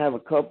 because I have a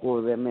couple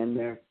of them in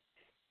there,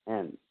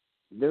 and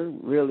they're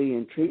really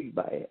intrigued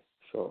by it.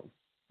 So,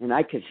 and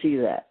I could see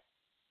that.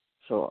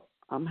 So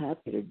I'm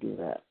happy to do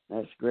that.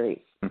 That's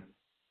great.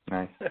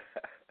 Nice.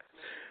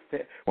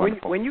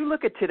 When you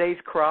look at today's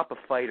crop of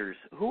fighters,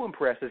 who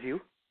impresses you?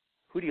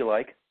 Who do you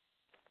like?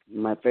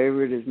 My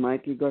favorite is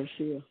Mikey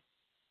Garcia.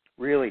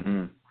 Really?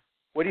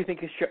 What do you think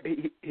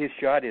his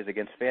shot is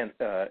against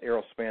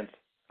Errol Spence,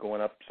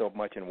 going up so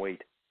much in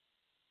weight?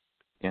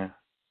 Yeah.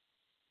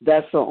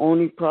 That's the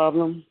only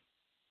problem,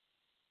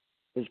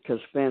 is because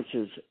Spence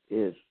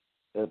is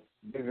a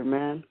bigger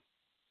man.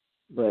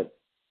 But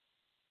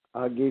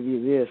I'll give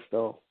you this,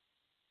 though.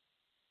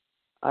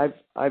 I've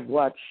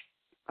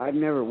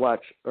never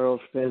watched Errol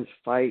Spence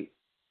fight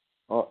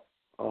a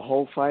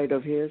whole fight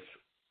of his.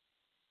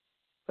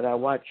 But I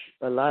watch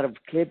a lot of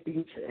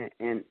clippings,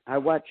 and I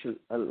watch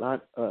a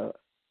lot,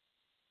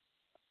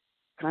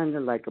 kind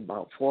of like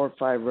about 4 or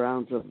 5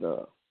 rounds of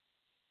the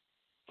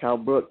Cal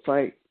Brook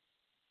fight.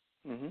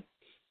 Mm-hmm.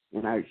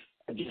 And I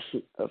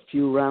just a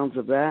few rounds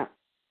of that.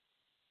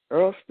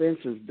 Errol Spence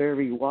is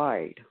very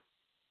wide.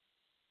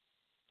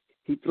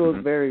 He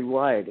throws very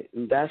wide,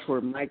 and that's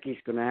where Mikey's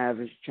going to have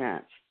his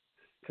chance,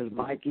 because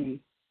Mikey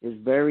is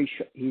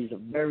he's a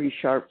very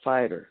sharp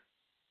fighter.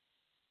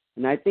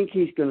 And I think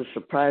he's going to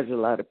surprise a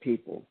lot of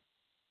people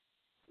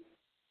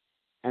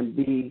and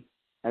be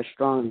as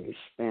strong as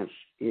Spence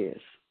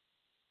is.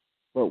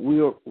 But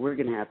we're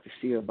going to have to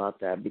see about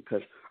that,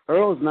 because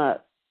Earl's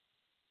not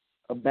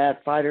a bad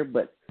fighter,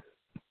 but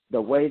the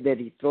way that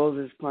he throws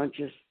his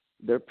punches,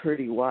 they're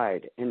pretty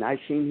wide. And I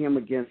seen him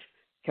against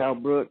Cal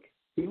Brook.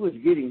 He was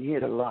getting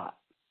hit a lot.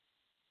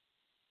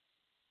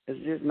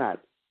 It's just not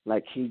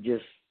like he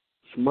just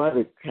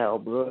smothered Cal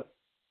Brook.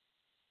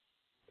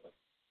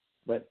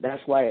 But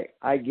that's why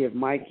I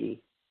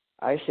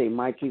say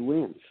Mikey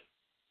wins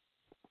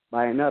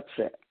by an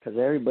upset, because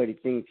everybody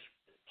thinks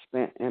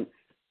Spence, and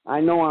I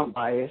know I'm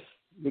biased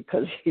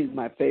because he's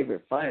my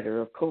favorite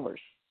fighter, of course.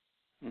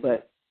 Mm-hmm.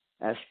 But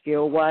as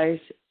skill-wise,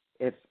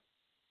 if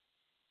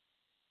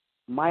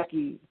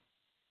Mikey,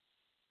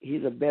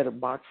 he's a better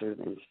boxer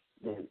than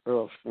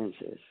Errol Spence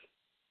is.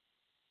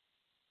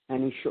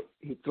 And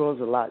he throws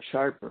a lot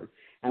sharper.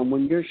 And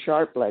when you're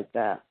sharp like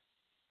that,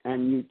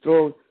 and you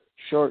throw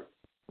sharp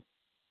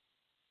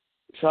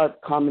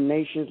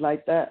combinations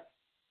like that,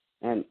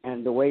 and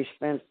the way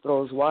Spence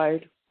throws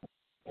wide,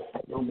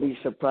 don't be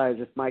surprised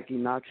if Mikey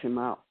knocks him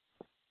out.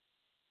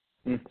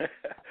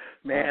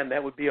 Man,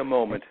 that would be a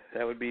moment.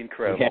 That would be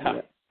incredible.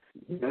 Yeah,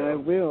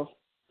 it will.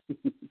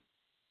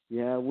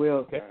 Yeah, it will.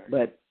 Okay.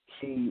 But,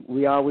 see,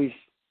 we always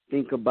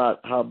think about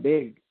how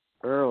big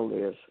Earl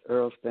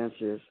Spence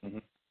is. Mm-hmm.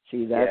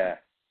 See,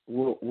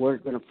 we're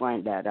going to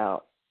find that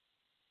out.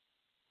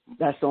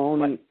 That's the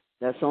only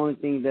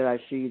thing that I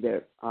see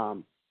that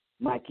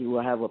Mikey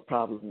will have a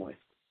problem with.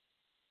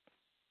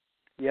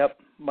 Yep.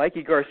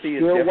 Mikey Garcia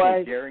is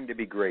definitely daring to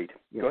be great.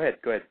 Yeah. Go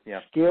ahead.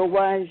 Yeah.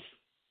 Skill-wise,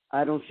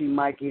 I don't see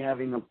Mikey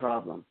having a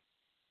problem.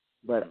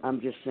 But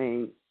I'm just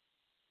saying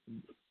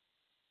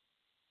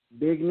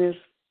bigness,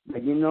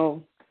 but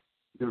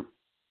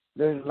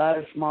there's a lot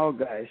of small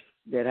guys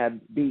that have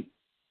beat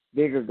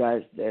bigger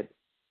guys that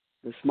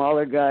the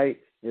smaller guy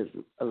is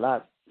a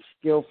lot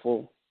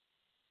skillful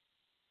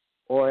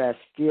or as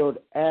skilled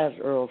as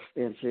Earl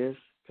Spence is,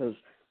 because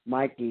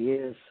Mikey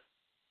is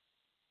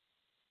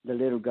the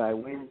little guy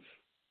wins.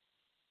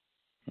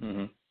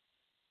 Mm-hmm.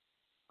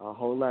 A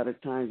whole lot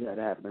of times that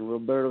happened.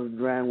 Roberto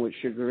Duran with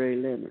Sugar Ray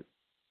Leonard.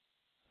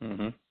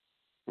 Mm-hmm.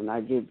 And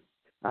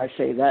I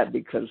say that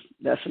because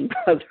that's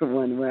another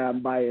one where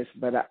I'm biased,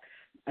 but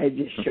it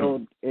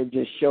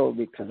just showed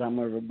because I'm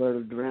a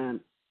Roberto Duran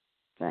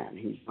fan.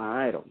 He's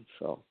my idol,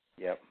 so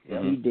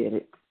he did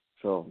it.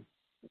 So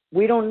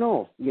we don't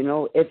know,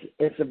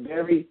 it's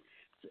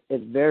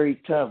very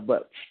tough,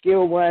 but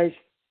skill wise,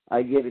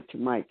 I give it to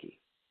Mikey.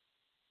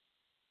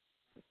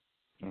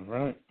 All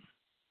right.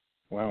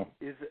 Wow.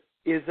 Is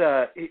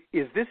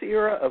this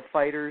era of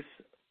fighters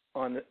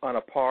on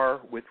a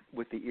par with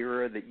the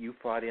era that you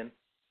fought in?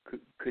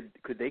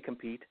 Could they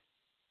compete?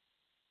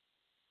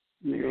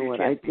 You know what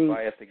can't I think?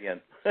 Biased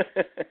again.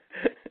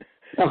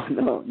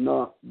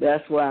 No.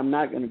 That's why I'm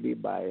not going to be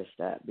biased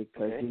at,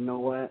 because you know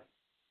what?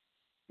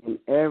 In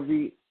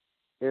every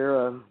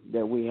era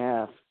that we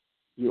have,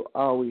 you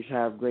always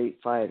have great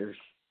fighters.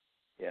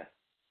 Yeah.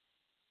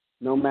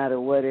 No matter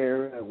what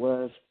era it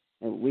was,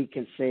 and we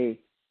can say,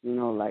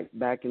 like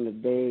back in the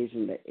days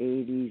in the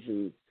 80s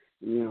and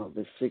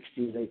the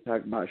 60s, they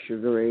talk about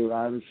Sugar Ray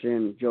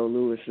Robinson, Joe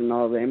Louis, and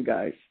all them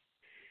guys.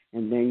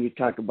 And then you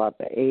talk about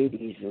the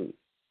 80s and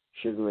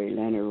Sugar Ray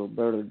Leonard,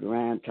 Roberto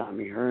Duran,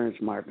 Tommy Hearns,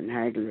 Marvin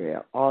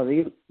Hagler, all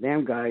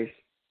them guys.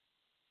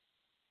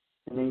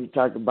 And then you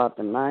talk about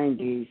the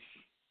 90s,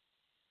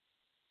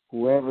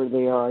 whoever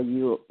they are,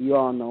 you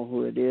all know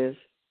who it is.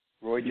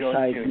 Roy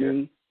Jones Jr.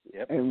 Me,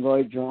 and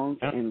Roy Jones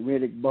and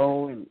Riddick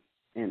Bowe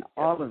and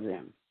all of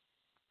them.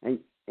 And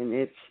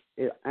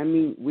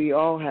we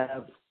all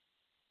have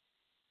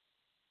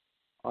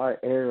our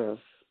eras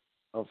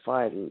of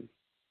fighting.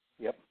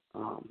 Yep.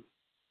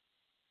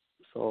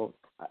 So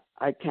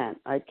I can't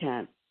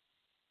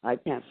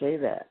say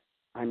that.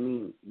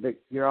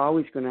 You're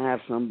always going to have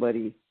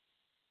somebody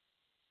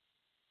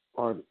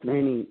or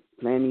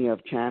plenty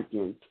of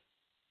champions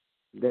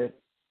that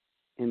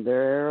in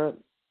their era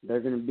they're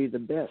going to be the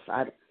best.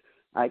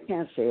 I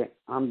can't say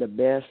I'm the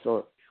best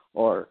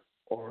or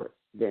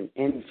than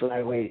any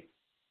flyweight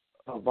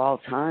of all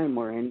time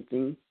or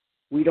anything.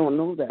 We don't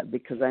know that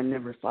because I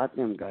never fought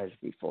them guys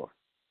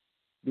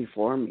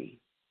before me.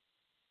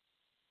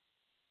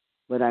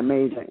 But I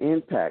made an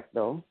impact,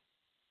 though.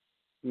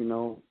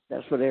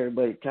 That's what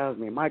everybody tells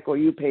me. Michael,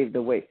 you paved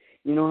the way.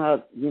 You know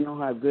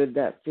how good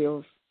that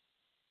feels?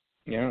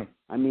 Yeah.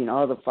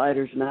 All the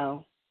fighters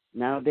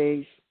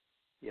nowadays,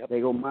 they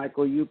go,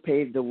 Michael, you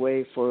paved the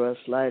way for us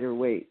lighter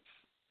weights.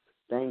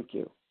 Thank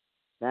you.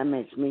 That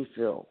makes me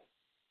feel.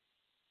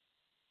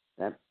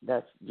 That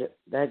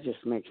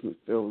just makes me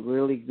feel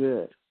really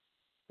good.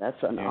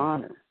 That's an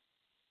honor.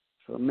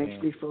 So it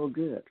makes me feel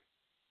good.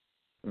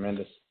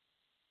 Tremendous.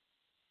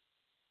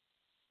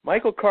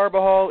 Michael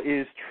Carbajal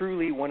is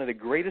truly one of the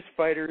greatest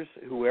fighters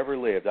who ever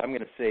lived. I'm going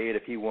to say it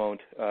if he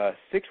won't.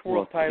 6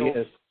 world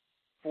titles,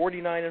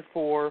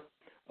 49-4,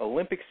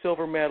 Olympic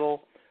silver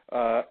medal.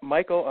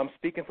 Michael, I'm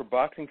speaking for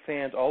boxing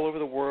fans all over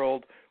the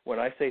world when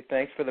I say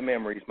thanks for the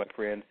memories, my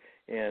friend.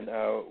 And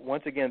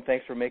once again,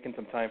 thanks for making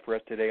some time for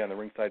us today on the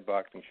Ringside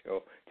Boxing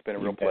Show. It's been a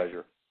real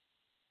pleasure.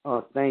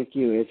 Oh, thank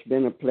you. It's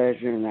been a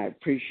pleasure, and I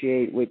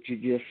appreciate what you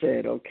just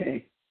said,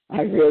 okay?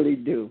 I really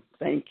do.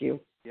 Thank you.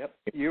 Yep.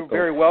 You're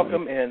very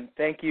welcome, and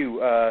thank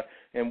you.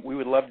 And we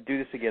would love to do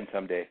this again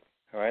someday.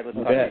 All right, let's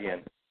talk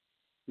again.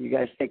 You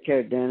guys take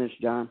care, Dennis,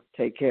 John.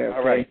 Take care.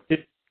 All right.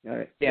 All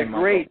right.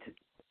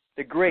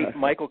 The great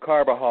Michael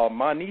Carbajal,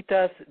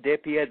 Manitas de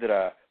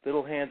Piedra,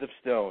 Little Hands of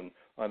Stone,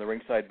 on the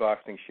Ringside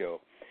Boxing Show.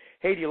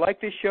 Hey, do you like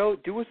this show?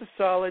 Do us a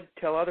solid.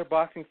 Tell other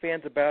boxing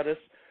fans about us.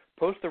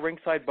 Post the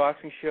Ringside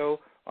Boxing Show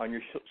on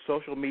your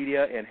social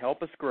media and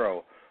help us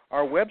grow.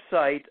 Our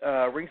website,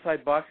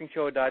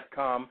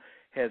 ringsideboxingshow.com,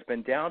 has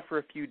been down for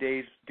a few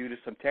days due to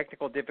some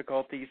technical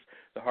difficulties.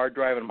 The hard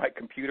drive on my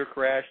computer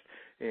crashed,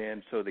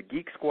 and so the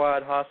Geek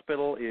Squad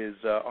Hospital is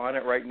on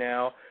it right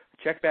now.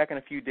 Check back in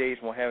a few days,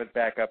 and we'll have it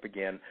back up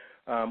again.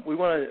 We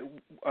want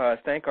to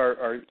thank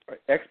our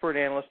expert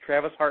analysts,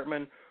 Travis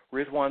Hartman,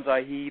 Rizwaan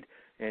Zahid,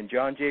 and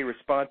John J.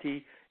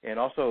 Raspanti, and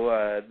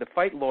also the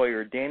fight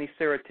lawyer, Danny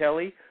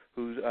Serratelli,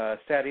 who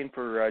sat in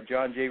for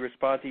John J.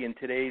 Raspanti in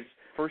today's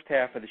first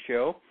half of the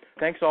show.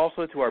 Thanks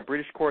also to our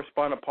British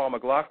correspondent, Paul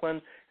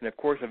McLaughlin, and, of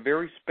course, a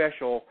very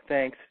special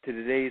thanks to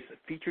today's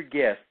featured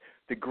guest,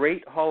 the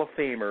great Hall of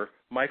Famer,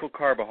 Michael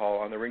Carbajal,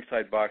 on the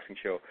Ringside Boxing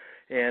Show.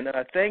 And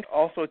thanks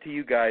also to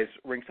you guys,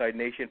 Ringside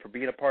Nation, for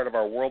being a part of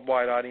our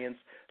worldwide audience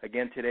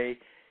again today.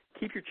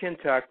 Keep your chin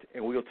tucked,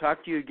 and we will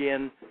talk to you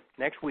again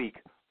next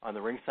week on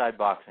the Ringside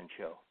Boxing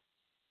Show.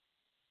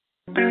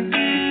 Well,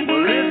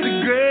 it's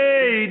a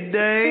great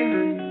day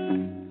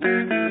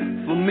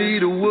for me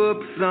to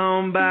whoop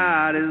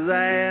somebody's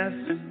ass.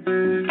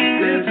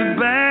 It's a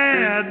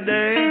bad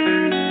day,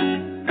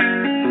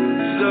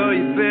 so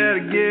you better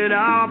get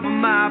off of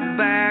my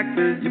back.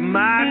 You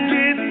might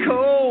get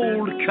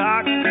cold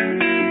cocked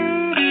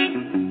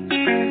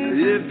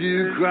if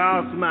you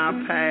cross my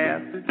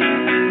path.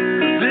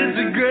 'Cause it's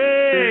a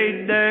great